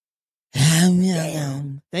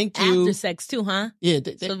 thank you. After sex too, huh? Yeah.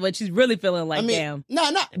 So what she's really feeling like, I mean, damn.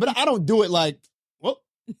 nah, but I don't do it like, well,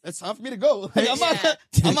 it's time for me to go. Like, I might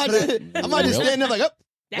just stand there like, oh,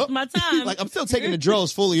 That's my time. like I'm still taking the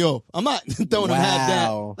drawers fully off. I'm not throwing them half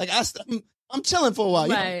down. Like I'm chilling for a while.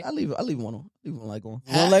 Right. I leave one on. Leave one leg on.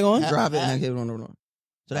 One leg on? Drop it and I get it on the run.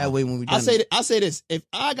 So that way when we done, I say this. If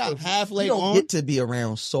I got half leg you don't on, get to be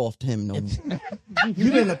around soft him no more.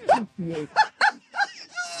 You didn't appreciate.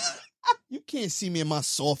 you can't see me in my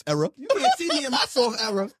soft era. You can't see me in my soft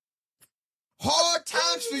era. Hard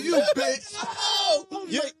times for you, bitch.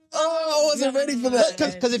 I wasn't ready for that.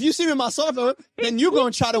 Because if you see me in my soft hour, then you're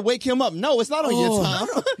going to try to wake him up. No, it's not on your time.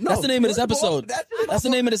 That's the name of this episode. That's the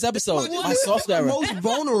name of this episode. My soft era. Most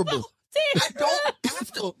vulnerable. I don't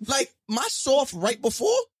have to. Like, my soft right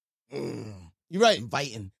before. You're right.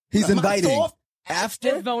 Inviting. He's inviting. Soft after.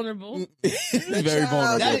 It's vulnerable. He's very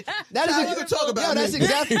vulnerable. That is you can talk about yo, that's me.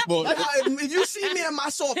 exactly. If you see me in my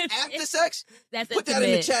soft after sex, That's put that in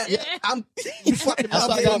the intimate. chat. I'm you fucking That's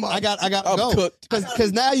why I got I'm go. cooked.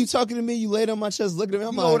 Because now you talking to me, you laid on my chest, looking at me.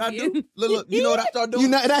 I'm You know what like, I do? Look, you know what I start doing? you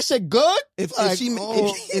know that shit good? If Like, she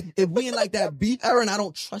oh. if we in like that beef era and I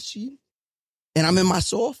don't trust you, and I'm in my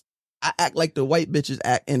soft, I act like the white bitches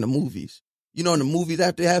act in the movies. You know, in the movies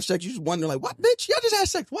after they have sex, you just wonder like, what bitch? Y'all just had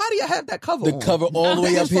sex. Why do y'all have that cover The on? cover all the way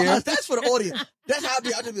up That's for here. us. That's for the audience. That's how I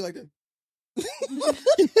be. I'll just be like this.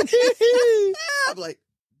 I'm like,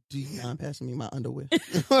 do you mind passing me my underwear?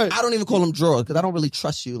 I don't even call them drawers because I don't really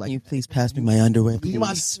trust you. Like, Can you please pass me my underwear? do you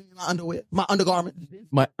mind passing me my underwear? My undergarment?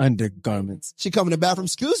 My undergarments. She come in the bathroom.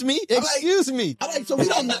 Excuse me. Excuse me. I'm like, so we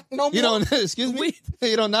don't knock no more. You don't. Excuse me.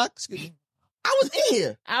 You don't knock. Excuse me. I was in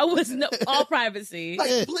here. I was all privacy.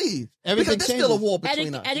 Like, Yeah. please. Everything Because there's still a changes. wall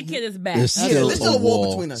between us. Etiquette is back. There's Yeah, still there's still a a wall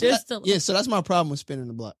wall. between us. There's still Yeah, so that's my problem with spinning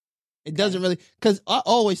the block. It doesn't really, because I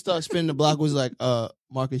always thought spinning the block was like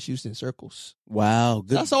Marcus Houston circles. Wow.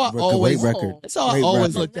 Good. That's how I great always record. That's how I Great always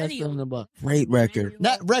record. looked at spinning the block. Great record.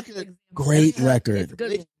 That record. Great record.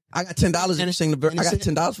 good. I got $10 if you sing the verse. I got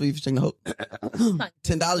 $10 for you if you sing the hook. $10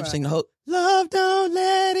 if you sing the hook. Love, don't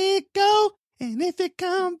let it go. And if it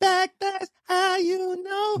come back, that's how you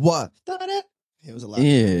know. What? It was a lot.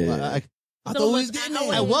 Yeah. I thought we was getting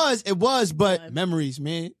there. It was, but memories,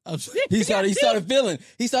 man. He started feeling.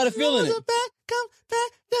 He started feeling it. Come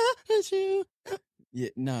back down to you. Yeah,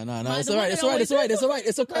 no. Why It's the all right. women It's all right. always It's all right. do It's all right.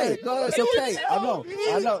 It's okay. It's okay.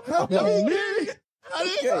 I know. Okay.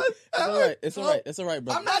 It's all right. It's all right. It's all right,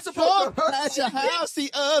 brother. I'm not supposed to hurt At your house the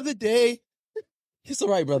other day. It's all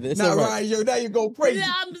right, brother. It's Nah, all right. Ryan, yo, now you go crazy.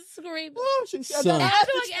 Yeah, I'm screaming. Son. I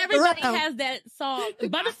feel like everybody has that song,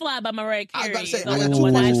 Butterfly by Mariah I was Carey. about to say, is I got the two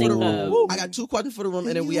one I questions for think the of. room. I got two questions for the room,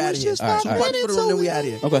 and then we out of here. All right, Two all right. questions for the room, then we out of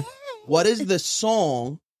here. Okay. What is the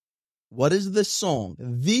song? What is the song?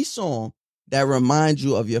 The song that reminds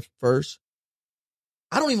you of your first?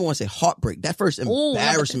 I don't even want to say heartbreak. That first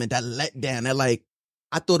embarrassment, that letdown, that like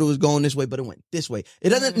I thought it was going this way, but it went this way. It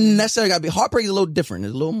doesn't necessarily got to be heartbreak. Is a little different.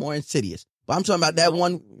 It's a little more insidious. But I'm talking about that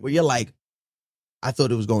one where you're like, I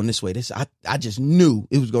thought it was going this way. I just knew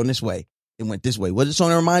it was going this way. It went this way. What is the song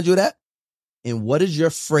that reminds you of that? And what is your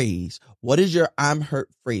phrase? What is your I'm hurt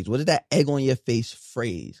phrase? What is that egg on your face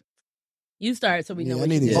phrase? You start so we know Yeah, what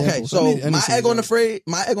I you need did. to- Okay, so I need my some egg on the examples. phrase,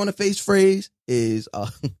 my egg on the face phrase is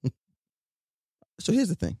so here's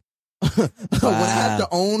the thing. When I have to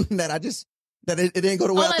own that that it didn't go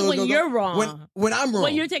the way I like thought it was when gonna you're go. wrong. When I'm wrong.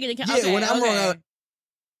 When you're taking account. Yeah, Okay, when I'm okay. wrong.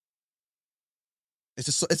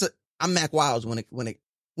 I'm Mac Wiles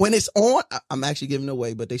when it's on, I'm actually giving it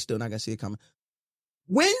away, but they still not gonna see it coming.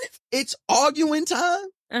 When it's arguing time,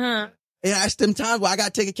 Uh-huh. and that's them times where I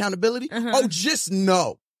gotta take accountability. Oh, just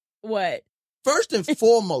know. What? First and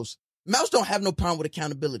foremost, Mouse don't have no problem with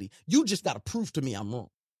accountability. You just gotta prove to me I'm wrong.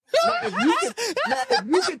 Now, if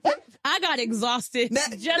you can take, I got exhausted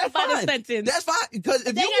just that's by the fine. sentence. That's fine because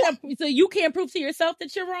if They you gotta, so you can't prove to yourself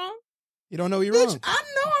that you're wrong? You don't know you're bitch, wrong. I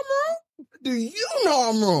know I'm wrong. Do you know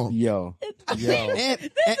I'm wrong? Yo.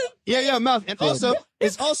 Yeah, Mouth. And also,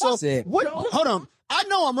 it's also Sick. what? Hold on. I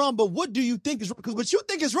know I'm wrong, but what do you think is wrong? Because what you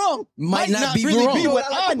think is wrong Might not be really wrong. be what You know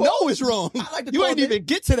what I I like to know call- is wrong. I like to You call ain't it- even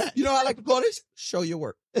get to that. You know what I like to call this? Show your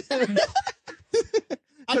work.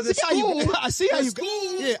 I see how you. I see how you.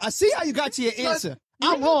 Yeah, I see how you got to your answer.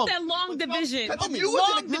 I'm wrong. That long division. If you was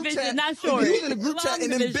in a Long group division, chat, not if short. you was in a group chat Long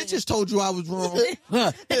and them division. bitches told you I was wrong,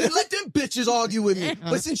 then let them bitches argue with me.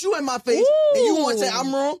 But since you in my face and you want to say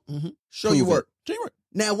I'm wrong, show your work. Show your work.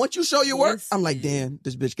 Now, once you show your work, Yes. I'm like, damn,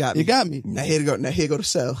 this bitch got me. You got me. Now here go to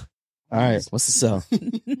sell. All right. What's the sell?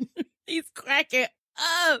 He's cracking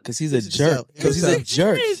up. Because he's a This is jerk. sell. Because he's a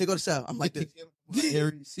jerk. Here go to sell. I'm like this.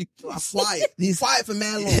 I'm quiet. Quiet for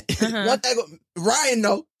man long. Once I go, Ryan,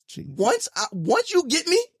 no. Once you get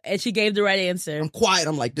me, And she gave the right answer. I'm quiet.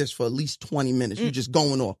 I'm like this for at least 20 minutes. You just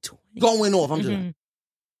going off. Going off. I'm just like,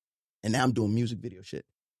 and now I'm doing music video shit.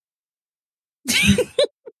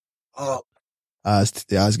 Eyes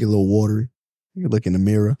get a little watery. You look in the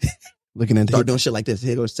mirror, looking at Start doing shit like this.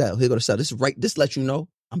 Here goes sell. Here goes sell. This is right. This lets you know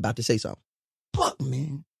I'm about to say something. Fuck,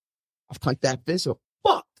 man. I've clenched that fist. So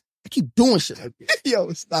fuck. I keep doing shit like this.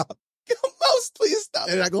 Yo, stop. Mouse, please stop.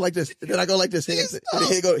 And then I go like this. And then I go like this. Here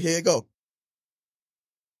you go. Here you go.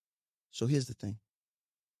 So here's the thing.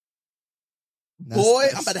 Boy,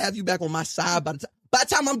 I'm about to have you back on my side by the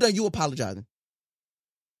time I'm done, you apologizing.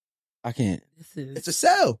 I can't. It's a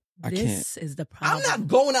sell. This is the problem. I'm not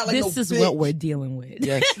going out like this no is bitch. what we're dealing with.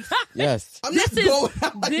 Yes. Yes. I'm not going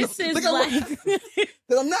out like this no, is look, like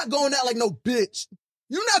I'm not going out like no bitch.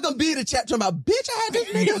 You're not gonna be in the chat talking about bitch. I had this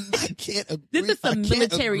nigga. I can't agree. this is a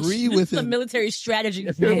military. Agree This with is a him. military strategy.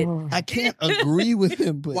 Shit. I can't agree with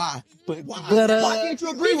him. But Why? But Why? But, Why can't you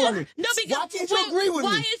agree with me? No, because Why can't you agree with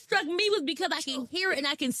why me? it struck me was because I can hear it and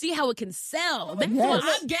I can see how it can sell. That's Yes. what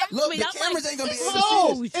I'm gasping. Look, the I'm cameras like, ain't gonna be able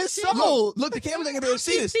to see this. it's sold. Look, the cameras ain't gonna be able to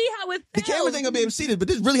see this. see how it The cameras ain't gonna be able to see this, but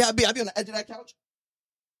this is really how it be. I be on the edge of that couch.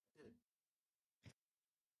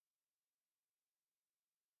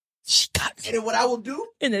 She got me. And then what I will do?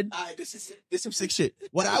 in it. All right, this is some sick shit.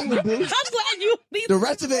 What I will do? I'm glad you. The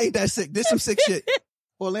rest of it ain't that sick. This some sick shit.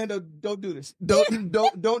 Orlando, don't do this. Don't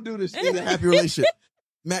do this in a happy relationship.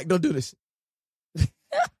 Mac, don't do this.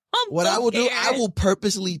 What I will do, I will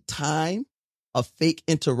purposely time a fake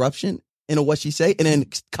interruption into what she say and then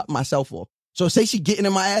cut myself off. So say she getting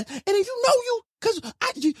in my ass, and then cause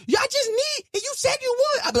I just need, and you said you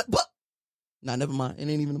would. I be like, but nah, never mind. It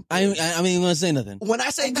ain't even. I ain't even gonna say nothing. When I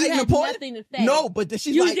say You not even had important, nothing to say. no, but then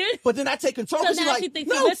she's You like, did? but then I take control. So 'Cause she's now like, she thinks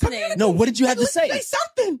no, you're listening. communicate. No, what did you have to say? Say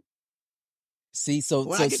something. See, so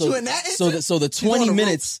When I get you in that so instance, the she's on 20 the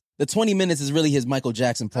minutes, the 20 minutes is really his Michael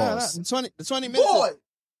Jackson pause. The 20 minutes. Boy,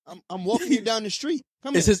 I'm walking you down the street.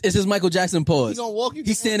 Come It's here. his Michael Jackson He pause. gonna walk you.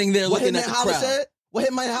 He's standing there what looking Hitman at the Holler crowd. said? What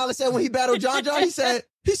Hitman Holler said when he battled John?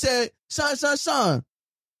 He said, son,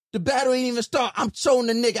 the battle ain't even start. I'm showing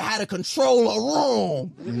the nigga how to control a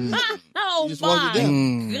room. Oh just walked it my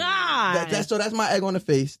down. god! That's my egg on the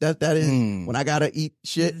face. That is when I gotta eat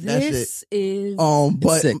shit. That's it. This is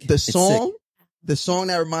But sick. the It's song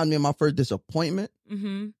that reminds me of my first disappointment.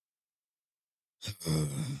 Mm-hmm.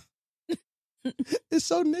 It's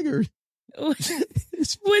so niggery.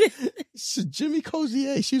 It's Jimmy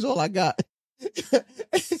Cozier. She's all I got.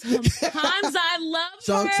 Sometimes I love her.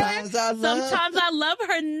 Sometimes I love. Sometimes I love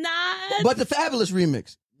her not. But the Fabulous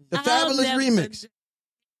remix. The I'll Fabulous never remix. do-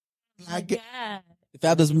 Like, God. The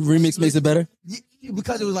Fabulous remix makes it better?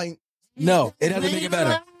 because it was like, No, it doesn't make it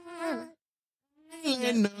better.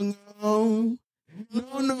 no.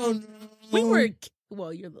 We were.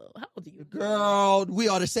 Well, you're little. How old are you? Girl, we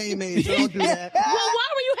are the same age. So don't do that. Well, why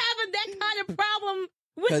were you having that kind of problem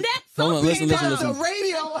with 'Cause- that hold song? on, listen. Because the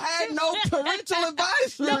radio had no parental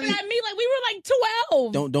advisory. No, but I mean, like, we were like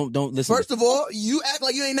 12. Don't listen. First of all, you act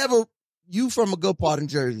like you ain't never. You from a good part in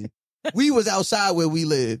Jersey. We was outside where we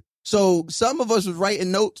live, so some of us was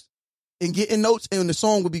writing notes and getting notes, and the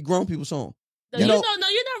song would be grown people's song. No, You you're know-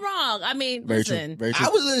 not wrong. I mean, Very listen. true. Very true. I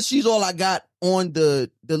was listening. She's all I got on the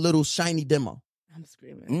little shiny demo. I'm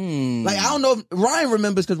screaming. Like I don't know if Ryan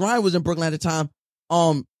remembers because Ryan was in Brooklyn at the time.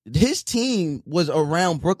 His team was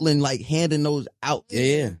around Brooklyn, like handing those out.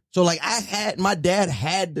 Yeah. So like my dad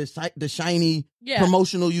had the shiny Yeah.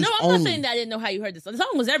 promotional use No, I'm only. not saying that I didn't know how you heard this. The song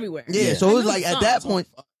was everywhere. Yeah, so it I was knew like the at song. that point,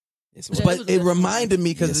 Yes, Yeah, but was it a good reminded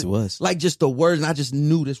me because Yes, it was. like just the words, and I just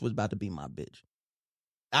knew this was about to be my bitch.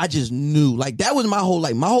 I just knew, like that was my whole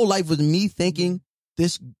life. My whole life was me thinking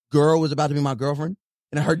this girl was about to be my girlfriend,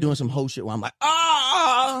 and her doing some whole shit where I'm like,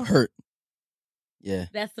 hurt. Yeah.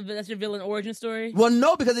 That's your villain origin story. Well,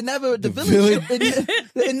 no, because it never the villain.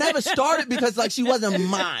 It never started because like she wasn't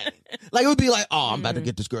mine. Like it would be like, oh, I'm about to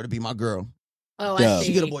get this girl to be my girl. Oh, Yeah. I see.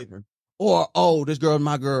 She get a boyfriend, or oh, this girl's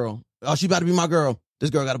my girl. Oh, she about to be my girl. This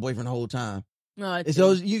girl got a boyfriend the whole time. No, I And see.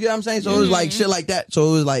 so you get what I'm saying. So it was like shit like that. So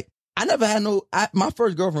it was like I never had my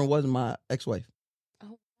first girlfriend wasn't my ex-wife.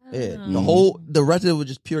 Oh, Yeah, wow. the rest of it was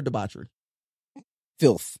just pure debauchery.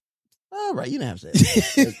 Filth. All right, you didn't have to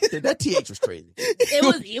say that. That TH was crazy. It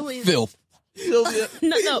was Filth. Sylvia.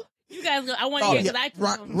 no. You guys go. I want to Oh, hear yeah.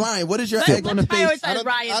 because Ryan, what is your Let's egg on the face? prioritize I don't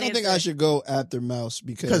Ryan's think answer. I should go after Mouse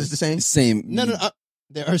because Because it's the same. Same. no.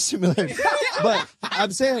 There are similarities, but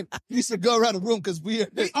I'm saying we should go around the room because we are.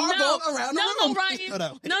 We are going around the No, room. Ryan.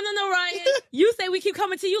 No, Ryan. You say we keep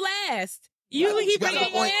coming to you last. You keep got a bringing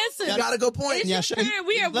good your point. answers. You got a good point. It's Yeah, your should turn.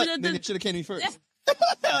 We are. Then it should have came to me first.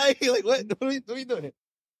 like what are we doing here?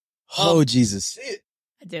 Oh, Jesus. See it.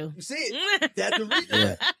 I do. You see it. That's the reason.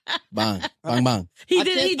 Yeah. Bang. Bang, bang. He I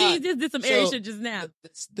did. can't- He just did some so- airy shit just now.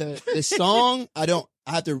 The song, I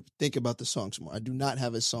have to think about the songs more. I do not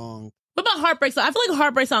have a song. What about Heartbreak Song? I feel like a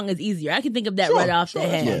Heartbreak Song is easier. I can think of that right off the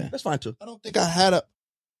head. Yeah. That's fine too. I don't think I had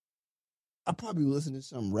I probably listened to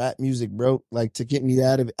some rap music, bro, like to get me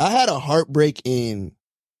out of it. I had a heartbreak in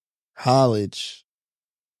college,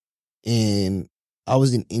 and I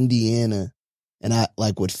was in Indiana, and I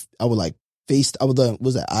would was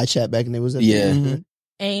that iChat back in the day? Was that Yeah. Mhm.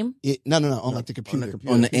 AIM? No, on like the computer.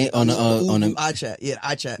 On the iChat. Yeah,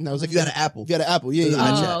 iChat. No, it was like you got an Apple. If you had an Apple, yeah.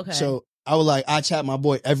 Oh, okay. So I would like iChat my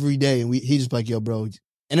boy every day, and he just like, yo, bro,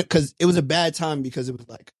 and because it was a bad time because it was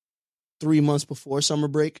like 3 months before summer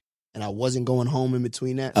break, and I wasn't going home in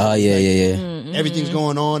between that. Oh, yeah. Mm-hmm. Everything's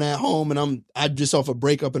going on at home, and I just off a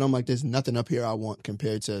breakup, and I'm like, there's nothing up here I want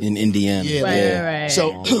compared to in Indiana. Yeah, Right.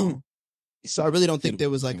 So, so I really don't think there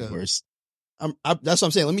was like worse. That's what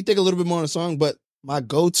I'm saying. Let me think a little bit more on the song, but my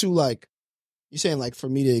go-to, like, you're saying, like, for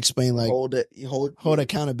me to explain, like, hold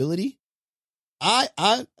accountability.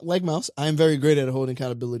 I like Mouse. I am very great at holding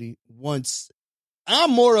accountability. Once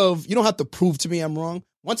I'm more of, you don't have to prove to me I'm wrong.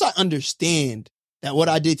 Once I understand that what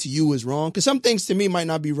I did to you was wrong, because some things to me might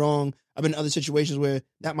not be wrong. I've been in other situations where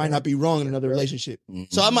that might not be wrong in another relationship. Mm-hmm.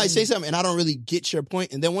 So I might say something and I don't really get your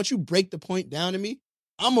point. And then once you break the point down to me,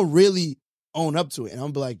 I'm going to really own up to it. And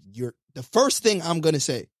I'm going to be like, you're the first thing I'm going to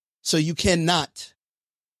say. So you cannot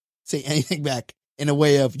say anything back in a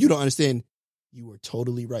way of, you don't understand. You were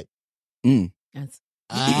totally right. That's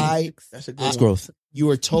a good growth.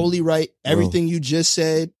 You are totally right. Everything you just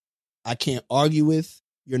said, I can't argue with.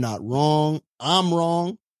 You're not wrong. I'm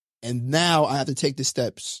wrong. And now I have to take the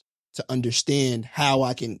steps to understand how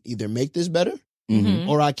I can either make this better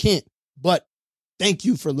or I can't. But thank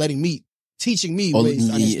you for teaching me ways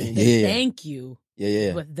to understand. Yeah. Thank you.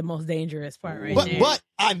 Yeah. With the most dangerous part right there. But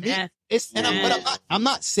I mean, I'm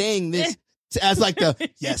not saying this as like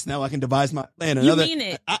yes, now I can devise my plan. You mean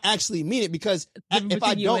it. I actually mean it because if I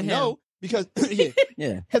between you and don't know, because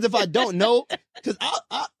because if I don't know, because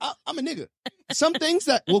I'm a nigga. Some things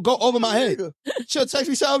that will go over my head. She'll text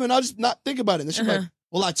me something and I'll just not think about it. And then she's like,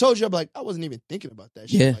 well, I told you. I'm like, I wasn't even thinking about that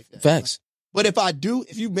shit like that. Facts. But if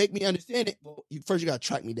you make me understand it, well, first you got to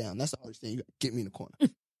track me down. That's the hardest thing. You got to get me in the corner. You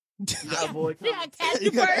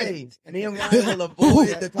got and then will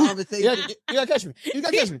avoid the conversation. You got to catch me. You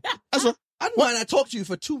got to catch me. That's what. I not talk to you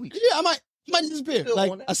for 2 weeks. Yeah, I might disappear.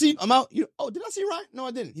 Like, I see, I'm out. Did I see Ryan? No,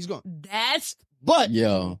 I didn't. He's gone. But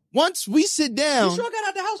once we sit down, you sure got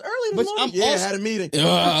out the house early this morning. I had a meeting.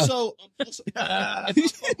 So if you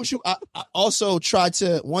spoke with you, I also try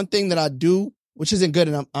to, one thing that I do, which isn't good,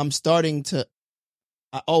 and I'm starting to,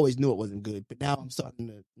 I always knew it wasn't good, but now I'm starting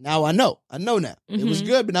to, now I know now. It was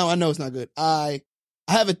good, but now I know it's not good. I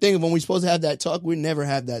have a thing of when we're supposed to have that talk, we never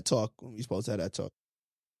have that talk when we're supposed to have that talk.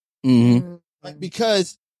 Mm-hmm. Like,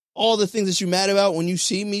 because all the things that you're mad about, when you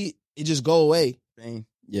see me, it just go away.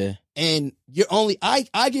 Yeah. And you're only,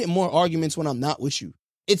 I get more arguments when I'm not with you.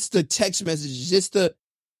 It's the text messages. It's a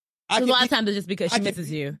lot of times it's just because she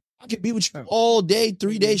misses you. I could be with you all day,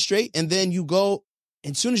 3 days straight, and then you go,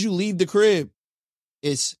 and as soon as you leave the crib,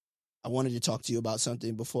 it's, I wanted to talk to you about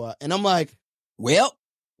something before. And I'm like, well,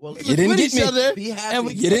 you didn't get me. Be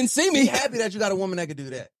happy. You didn't see me. Be happy that you got a woman that could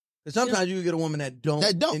do that. Because sometimes you get a woman that don't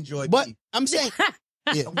enjoy but peace. I'm saying,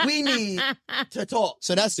 we need to talk.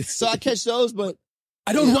 So I catch those, but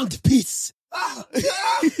I don't want peace. I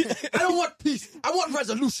don't want peace. I want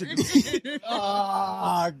resolution.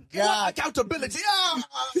 Oh, God. Accountability.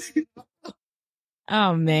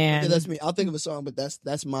 Oh, man. Yeah, that's me. I'll think of a song, but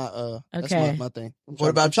that's my okay. my thing. I'm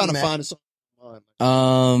trying to find a song?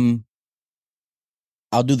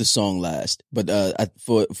 I'll do the song last, but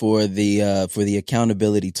for the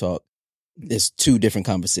accountability talk, there's two different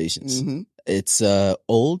conversations. Mm-hmm. It's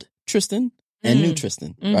old Tristan and new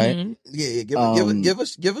Tristan, right? Yeah. Give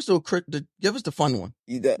us the fun one.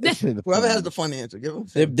 Whoever has the fun answer, give them.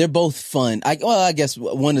 They're both fun. I guess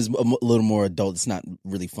one is a little more adult. It's not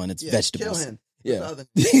really fun. It's vegetables. Kill him. Yeah.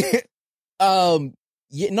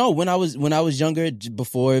 When I was younger,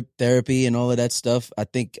 before therapy and all of that stuff, I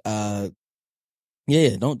think don't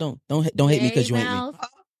hate me because you ain't me.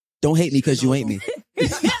 Don't hate me because you ain't me.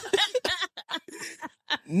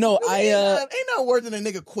 No, ain't no worse than a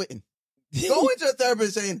nigga quitting. Going to a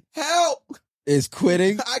therapist saying, help. Is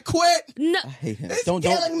quitting. I quit. No. I hate him. It's Don't.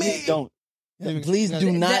 Please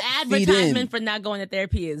do not the feed advertisement in. for not going to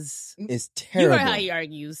therapy is terrible. You heard how he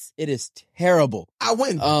argues. It is terrible. I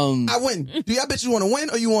win. I win. Do y'all bitches want to win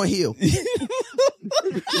or you want to heal?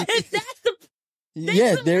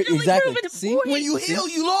 Exactly. See, when you heal,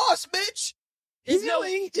 you lost, bitch.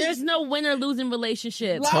 There's no win or losing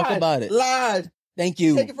relationship. Talk about it. Lied. Thank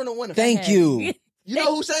you. Take it from the winner. Thank you. You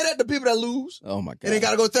know who say that? The people that lose. Oh my God. And they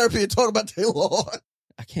got to go to therapy and talk about their loss.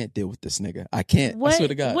 I can't deal with this nigga. I can't. I swear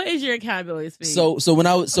to God. What is your accountability speed? So when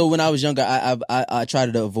I was younger, I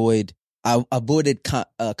tried to avoid. I avoided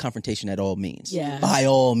confrontation at all means. Yeah. By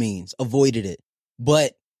all means, avoided it.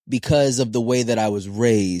 But because of the way that I was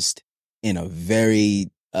raised in a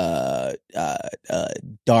very dark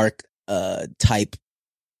type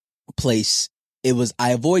place,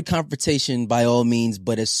 I avoid confrontation by all means,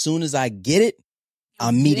 but as soon as I get it,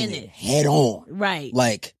 I'm meeting it head on. Right.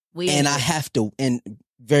 Like, and I have to, and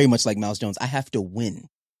very much like Miles Jones, I have to win.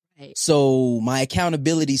 Right. So my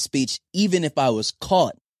accountability speech, even if I was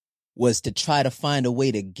caught, was to try to find a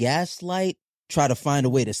way to gaslight, try to find a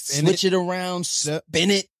way to switch it around,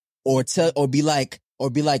 spin it, or be like,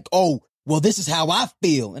 oh, well, this is how I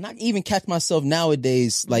feel. And I even catch myself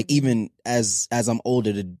nowadays, like even as I'm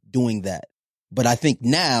older, to doing that. But I think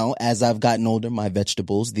now, as I've gotten older, my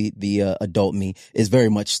vegetables, the adult me, is very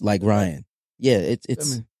much like Ryan. Yeah,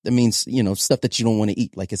 it means, you know, stuff that you don't want to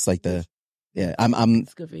eat. Like it's like it's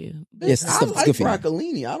good for you. Yes, I like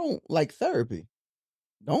broccolini. I don't like therapy.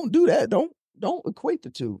 Don't do that. Don't equate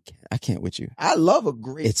the two. I can't with you. I love a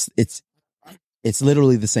great. It's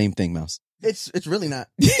literally the same thing, Mouse. It's really not.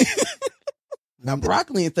 Now,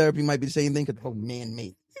 broccoli and therapy might be the same thing because they're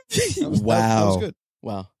man-made. Wow. That was good.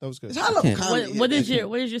 Wow. That was good. I love comedy. What is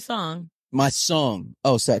your song? My song.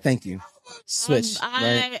 Oh, sorry. Thank you. Switch.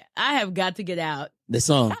 Right? I have got to get out. The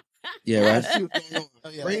song. Yeah, right.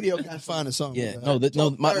 Radio got to find a song. Yeah.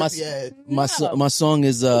 My song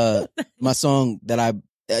is my song that I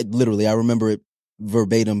literally I remember it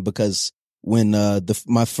verbatim because when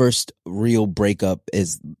my first real breakup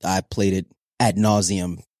is I played it ad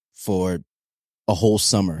nauseum for a whole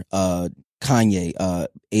summer. Kanye,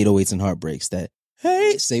 808s and Heartbreaks. That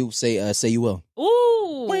hey, say you will.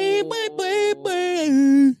 Ooh.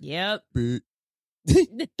 Yep.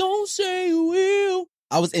 Don't say you will.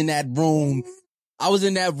 I was in that room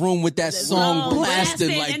with that song blasted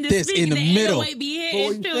like this in the middle. Were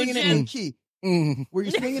you singing it in key? Were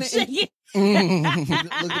you singing it in key?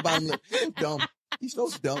 Look at him. Look so dumb. He's so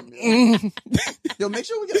dumb. Yo, make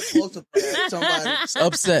sure we get a close up there.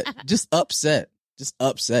 Somebody. Just upset,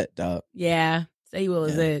 dog. Yeah. Say you will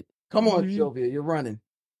is it. Come on, Sylvia. You're running.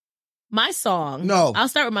 My song. No. I'll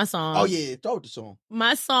start with my song. Oh, yeah. Throw the song.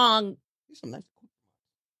 My song. Some nice.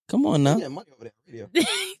 Come on now. Yeah, money over there. Radio.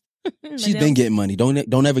 She's been getting money.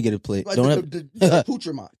 Don't ever get it played. Like the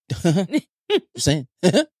accoutrement. You saying?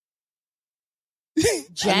 I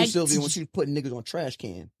knew Sylvia when she was putting niggas on trash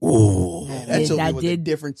can. Ooh. That Sylvia was a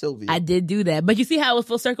different Sylvia. I did do that. But you see how it was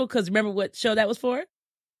full circle? Because remember what show that was for?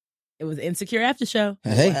 It was Insecure After Show.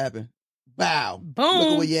 Hey. What happened? Bow. Boom.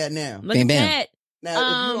 Look at where you at now. Look at that.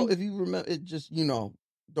 Now, if you remember, it just,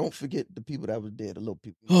 don't forget the people that was there, the little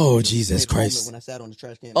people. Oh, Jesus Christ. When I sat on the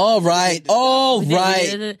trash can. All right.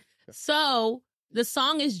 So, the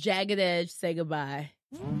song is Jagged Edge, Say Goodbye.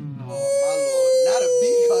 Oh, my Lord. Not a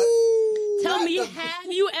beat cut. Tell me,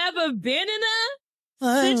 have you ever been in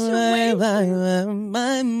a situation?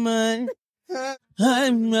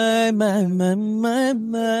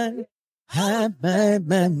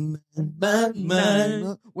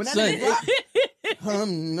 When that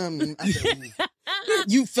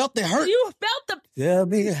you felt the hurt. You felt the. Tell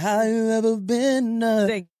me how you ever been in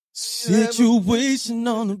a situation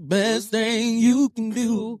on the best thing you can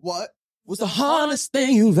do. What? Was the hardest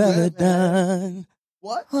thing you've ever done?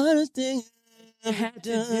 What? Hardest thing you ever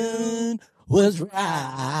done was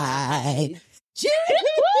right.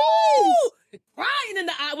 Crying in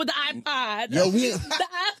the eye with the iPod. Yo,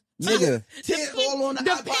 nigga. Tears all on the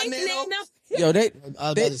iPod now. Yo, I was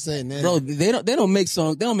about to say, man. Bro, they don't make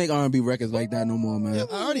R&B records like that no more, man. Yeah,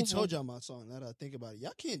 I already told y'all my song. Now that I think about it,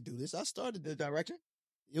 y'all can't do this. I started the direction.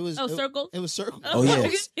 It was Circle. It was Circle. Oh yeah,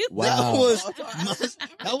 wow. That was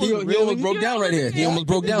he almost broke down right here. He almost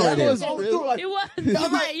broke down right here. It was.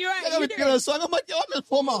 You're right. So I'm like, yo, I'm just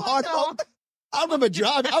pulling my heart out. I remember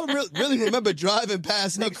driving. I really remember driving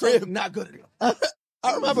past her crib. Not good.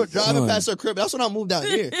 I remember driving past her crib. That's when I moved out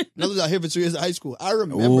here. I lived out here for 2 years of high school. I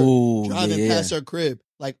remember driving past her crib,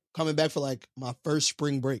 like coming back for like my first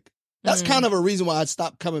spring break. That's kind of a reason why I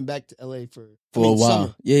stopped coming back to LA for a while.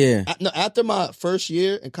 Summer. Yeah. After my first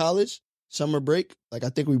year in college, summer break, like I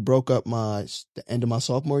think we broke up the end of my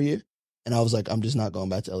sophomore year. And I was like, I'm just not going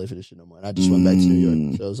back to LA for this shit no more. And I just went back to New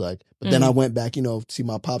York. So it was like, but then I went back, see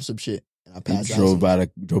my pops some shit. And I passed out. Drove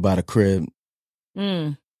by the crib.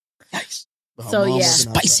 Nice. So yeah,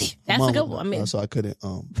 spicy. That's a good one. I mean, so I couldn't.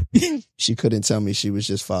 She couldn't tell me she was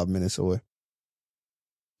just 5 minutes away.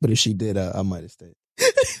 But if she did, I might have stayed.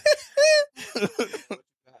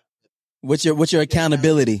 What's your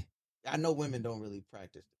accountability? I know women don't really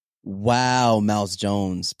practice. Wow, Mouse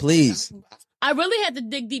Jones, please. I really had to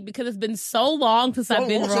dig deep because it's been so long since I've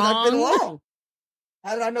been wrong.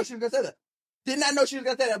 How did I know she was gonna say that? Didn't I know she was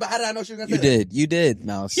gonna say that? But how did I know she was gonna say that? You did,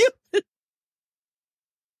 Mouse.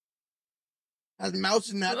 Has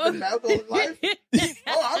Mouse not been Mouse all his life?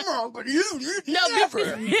 Oh, I'm wrong, but you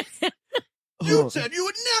never. You said you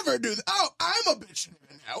would never do that. Oh, I'm a bitch now.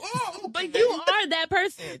 Oh, okay. But you are that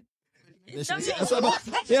person.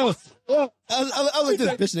 Yo, I looked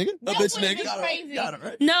at this bitch nigga. That bitch would nigga. be crazy. Got it,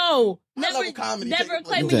 right? No, I love never, a comedy never take.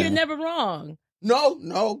 claim Okay. you're never wrong.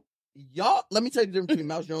 No. Y'all, let me tell you the difference between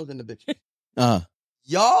Mouse Jones and the bitch. Uh,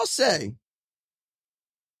 Y'all say,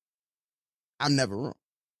 I'm never wrong.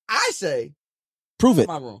 I say, prove it.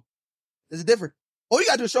 am I wrong? There's a difference. All you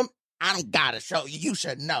gotta do is show me. I don't gotta show you. You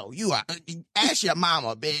should know. You are. Ask your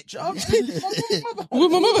mama, bitch.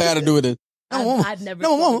 What my mother got to do with it? I've never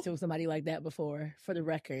spoken to somebody like that before, for the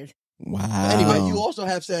record. Wow. Anyway, you also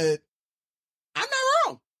have said, I'm not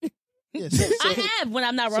wrong. Yeah, I have when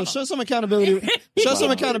I'm not wrong. So show some accountability. Show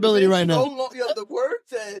some accountability right now. The word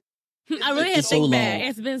said, I really had to It's so think back. long.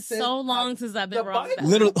 It's been so long since I've been wrong.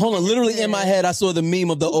 Literally in my head, I saw the meme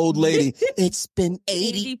of the old lady. It's been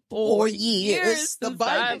 84 years. The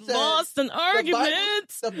Bible I've says, lost an argument.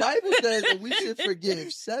 The Bible says that we should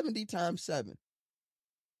forgive 70 times 7.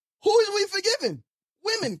 Who is we forgiving?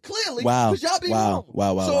 Women, clearly. Wow. 'Cause y'all be Wow. wrong.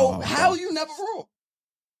 Wow. So Wow. how you never wrong?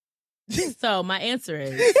 So my answer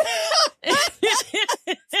is,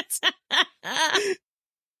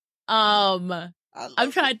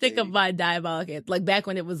 I'm trying to think of my diabolical, like back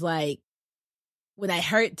when it was like, when I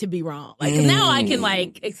hurt to be wrong. Like, 'cause now I can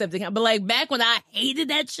like accept it. But like back when I hated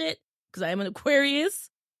that shit, because I am an Aquarius,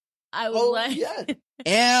 I was like,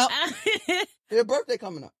 yeah. Your birthday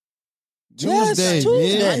coming up. Tuesday.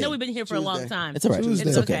 Tuesday. Yeah. I know we've been here for a long Tuesday. time. It's all right. Tuesday.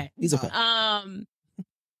 It's okay. He's okay. I'm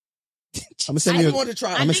gonna I send you. just wanted to try.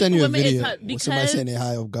 I'm I gonna think send you a women is video. hot When somebody because saying they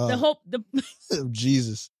high of God. the hope, Of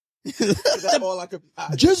Jesus. That's all I could.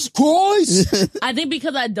 Jesus Christ. I think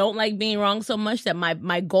because I don't like being wrong so much that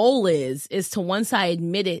my goal is to once I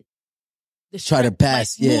admit it, Try to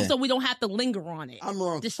pass, move yeah. so we don't have to linger on it. I'm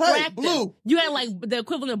wrong. Distract Hey, them. Blue. You had like the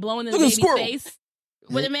equivalent of blowing in the Look at the baby's squirrel. face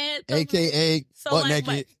with a man. AKA So, butt like,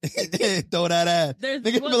 naked. Throw that ass. There's-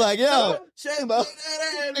 Nigga be like, yo. Shame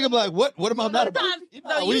Nigga be like, what am I mad about? Sometimes,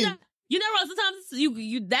 no, we- you know, sometimes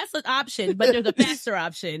you that's an option, but there's a faster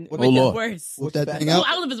option, which Lord. is worse. Whip that thing Well, out.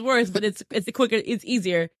 I don't know if it's worse, but it's quicker, it's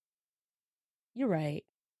easier. You're right.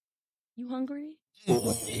 You hungry?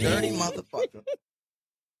 Dirty motherfucker.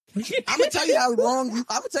 I'm gonna tell you how wrong you.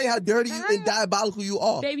 I'm gonna tell you how dirty you and diabolical you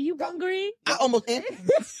are. Baby, you hungry? I almost answered.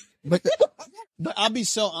 But I'll be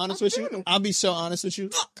so honest with you. I'll be so honest with you.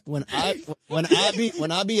 When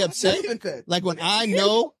I be upset, like when I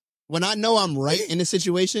know I'm right in a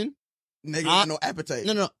situation, Nigga got no appetite.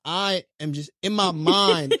 No, I am just in my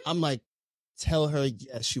mind. I'm like, tell her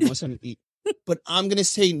yes, she wants something to eat, but I'm gonna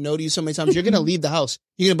say no to you so many times. You're gonna leave the house.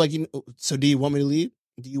 You're gonna be like, so do you want me to leave?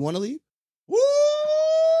 Do you want to leave? Woo!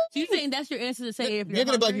 So you saying that's your answer to say if You're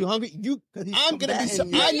gonna be like, you hungry? I'm gonna be so.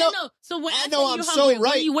 I know. No. So when I I know say I'm you're so hungry,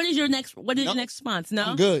 right. What is your next response? No,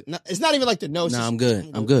 I'm good. No, it's not even like the no. Nah, I'm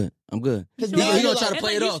good. I'm good. Because He gonna try to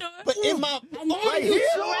play it off. But in my right here,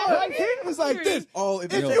 it's like this. Oh,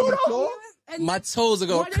 if Yo. you don't, My toes are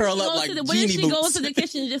gonna curl up like what if genie she goes boots. to the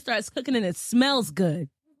kitchen and just starts cooking and it smells good?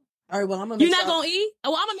 all right. Well, I'm gonna. You're not gonna eat?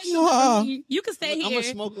 Oh, I'm gonna make you. You can stay here. I'm gonna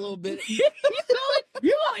smoke a little bit. You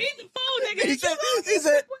gonna eat the food, nigga? He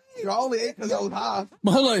said, "You only ate because I was high."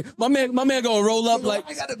 My man gonna roll up like.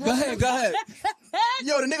 I gotta Go ahead.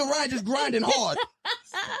 Yo, the nigga Ryan just grinding hard.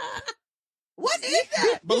 What is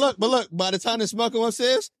that? But look. By the time the smoker one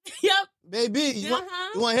says, Yep. "Baby, you want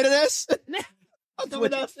Uh-huh. a hit of this?" I'm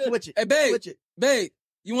Switch it. Switch it. Hey, babe. Switch it. Babe,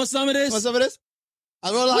 you want some of this? Want some of this?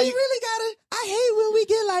 I roll out. We really gotta. I hate when we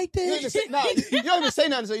get like You don't even this. say, no, you don't even say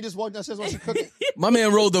nothing, so you just walk downstairs while she's cooking. My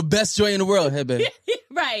man rolled the best joint in the world. Hey, babe.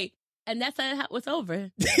 Right. And that's how it's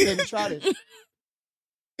over. Baby, try it.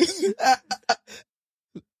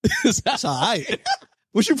 That's all right.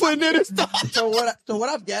 What you putting in this stuff? So what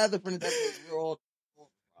I've gathered from this episode, we're all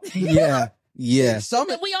Yeah. some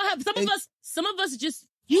But we all have some of us just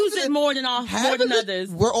use it more than others.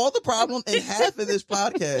 We're all the problem, and half of this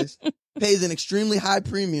podcast pays an extremely high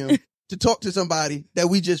premium to talk to somebody that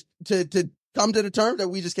we just to come to the terms that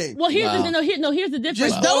we just came. Well, here's the difference.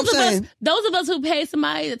 Just know what I'm saying. Those of us who pay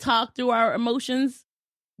somebody to talk through our emotions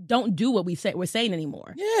don't do what we're saying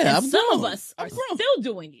anymore. Yeah, and some of us are still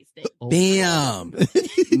doing these things. Bam.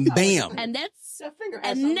 Bam. And that's That finger a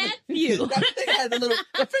has something. nephew. That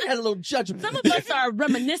finger has a little judgment. Some of us are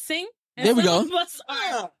reminiscing. And There we some go. of us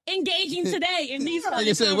are engaging today in these Like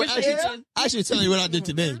I said, conversations. I should tell you what I did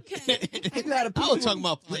today. If you had a I was talking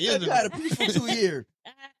about 5 years if you ago. had a peaceful 2 year.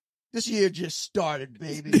 This year just started,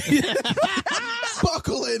 baby.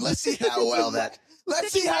 Buckle in. Let's see how well that.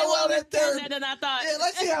 Let's see how well that therapy. Than I thought. Yeah,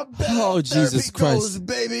 let's see how bad Oh, that Jesus therapy Christ. goes,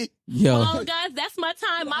 baby. Yo. Well, guys, that's my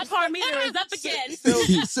time. My car meter is up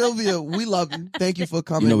again. Sylvia, we love you. Thank you for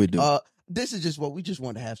coming. You know we do. this is just what we just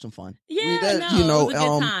want to have some fun. Yeah, it was a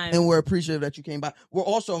good time. And we're appreciative that you came by. We're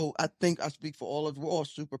also, I think I speak for all of you, we're all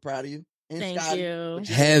super proud of you. And Thank Scotty, you. which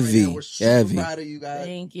is Heavy, right now. We're super heavy. proud of you guys.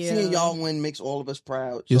 Thank you. Seeing y'all win makes all of us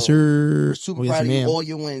proud. Yes, So sir. We're super proud of you. All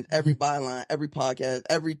your wins, every byline, every podcast,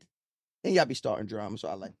 and y'all be starting drama, so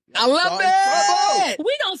I like. I love it.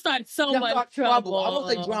 We don't start so much trouble. I won't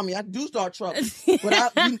say drama. I do start trouble.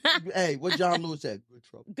 But hey, what John Lewis said, good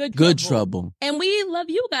trouble. Good trouble. And we love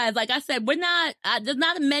you guys. Like I said, we're not. There's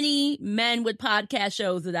not many men with podcast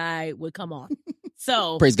shows that I would come on.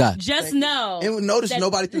 So praise God. Just know. And notice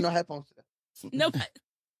nobody threw no headphones.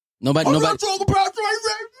 Nobody's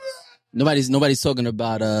talking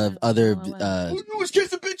about other. You was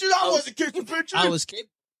kissing bitches. I wasn't kissing bitches. I was.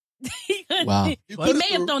 Wow. He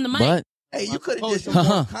may have thrown the mic. But hey, you could have did some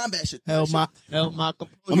more combat shit. Held my. I'm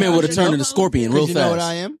here with a turn into Scorpion real fast. You know what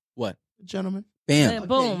I am? What? A gentleman. Bam.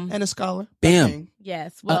 Boom. And a scholar. Bam.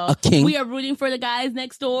 Yes. Well, a king. We are rooting for the guys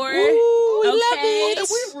next door. Ooh, okay. Love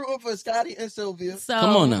it. We're rooting for Scotty and Sylvia. So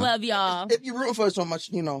come on now. Love y'all. If you're rooting for us so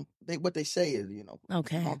much, what they say is,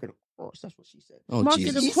 okay. Market across. That's what she said. Oh, market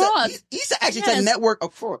Jesus. across. He said actually said network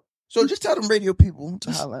across. So just tell them radio people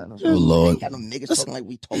to holler at us. Oh, Lord. Ain't got no niggas talking like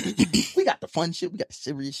we talking. We got the fun shit. We got the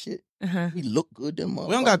serious shit. We look good, them motherfuckers.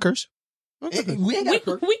 We don't got curse. We ain't got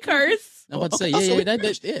curse. We curse. I'm about to say,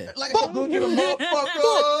 yeah. Like, go get a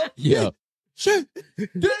motherfucker. Yeah. Shit.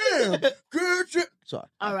 Damn. Good shit. Sorry.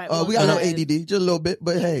 All right. We got no ADD, just a little bit,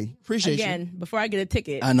 but hey, appreciate you. Again, before I get a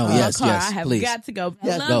ticket. I know, yes, car, yes, I have please. got to go.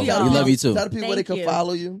 Yes, Love y'all. We love you too. Tell the people where they can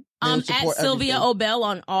follow you. At Sylvia Obell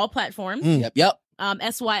on all platforms. Yep.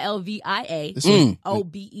 SYLVIA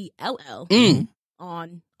OBELL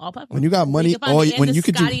on all platforms. When you got money, when you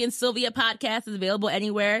can Scotty and Sylvia podcast is available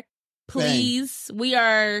anywhere. Please,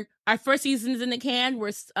 our first season is in the can.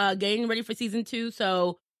 We're getting ready for season 2.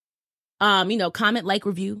 So, comment, like,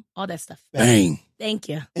 review, all that stuff. Bang. Thank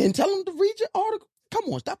you. And tell them to read your article. Come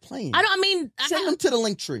on, stop playing. Send them to the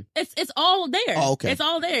link tree. It's all there. Oh, okay. It's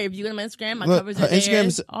all there. If you go to my Instagram, my covers are there.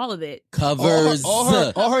 Instagram's all of it. Covers. All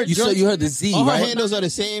her you heard the Z, all right? her handles are the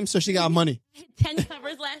same, so she got money. 10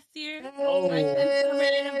 covers last year.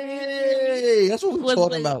 Hey, that's what we're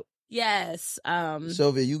talking about. Yes.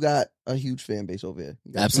 Sylvia, you got a huge fan base over here.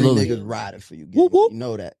 You got Absolutely. 3 niggas riding for you. Whoop, whoop. You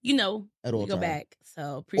know that. At all you go times. back.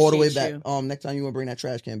 So appreciate all the way you. back. Next time you want to bring that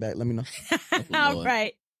trash can back, let me know. All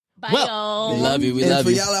right. Bye, y'all. We love you. We and love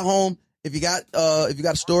for you. y'all at home, if you got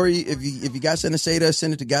a story, if you got something to say to us,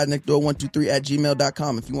 send it to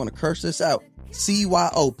guysnextdoor123@gmail.com. If you want to curse this out,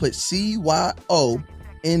 CYO, put CYO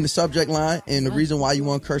in the subject line, and the reason why you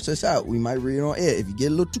want to curse this out, we might read it on air. If you get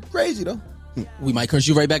a little too crazy though, we might curse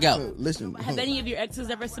you right back out. Listen, have any of your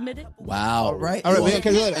exes ever submitted? Wow. All right, man.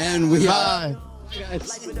 And we are.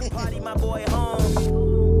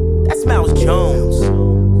 That smells Jones.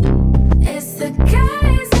 It's the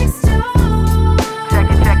guys next door.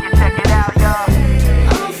 Check it out, y'all.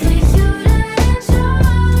 All for you to enjoy.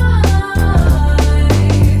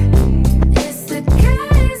 It's the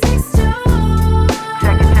guys next door.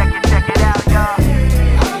 Check it out, y'all.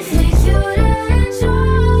 All for you to enjoy.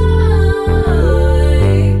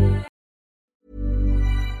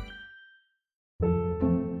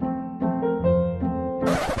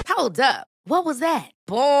 Hold up. What was that?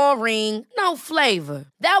 Boring. No flavor.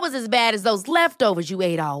 That was as bad as those leftovers you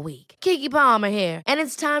ate all week. Keke Palmer here. And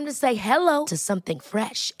it's time to say hello to something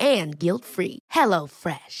fresh and guilt-free. Hello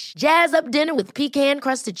Fresh. Jazz up dinner with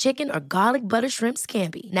pecan-crusted chicken or garlic butter shrimp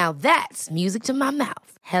scampi. Now that's music to my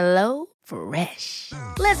mouth. Hello Fresh.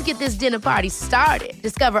 Let's get this dinner party started.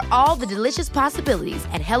 Discover all the delicious possibilities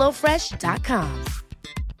at HelloFresh.com.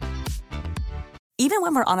 Even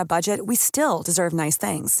when we're on a budget, we still deserve nice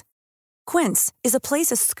things. Quince is a place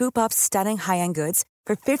to scoop up stunning high-end goods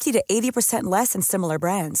for 50 to 80% less than similar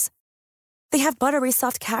brands. They have buttery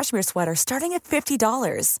soft cashmere sweaters starting at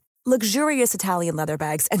 $50, luxurious Italian leather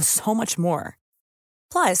bags, and so much more.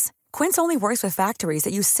 Plus, Quince only works with factories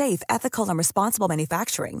that use safe, ethical, and responsible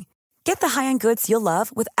manufacturing. Get the high-end goods you'll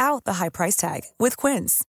love without the high price tag with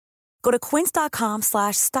Quince. Go to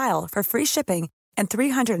quince.com/style for free shipping and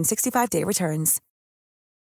 365-day returns.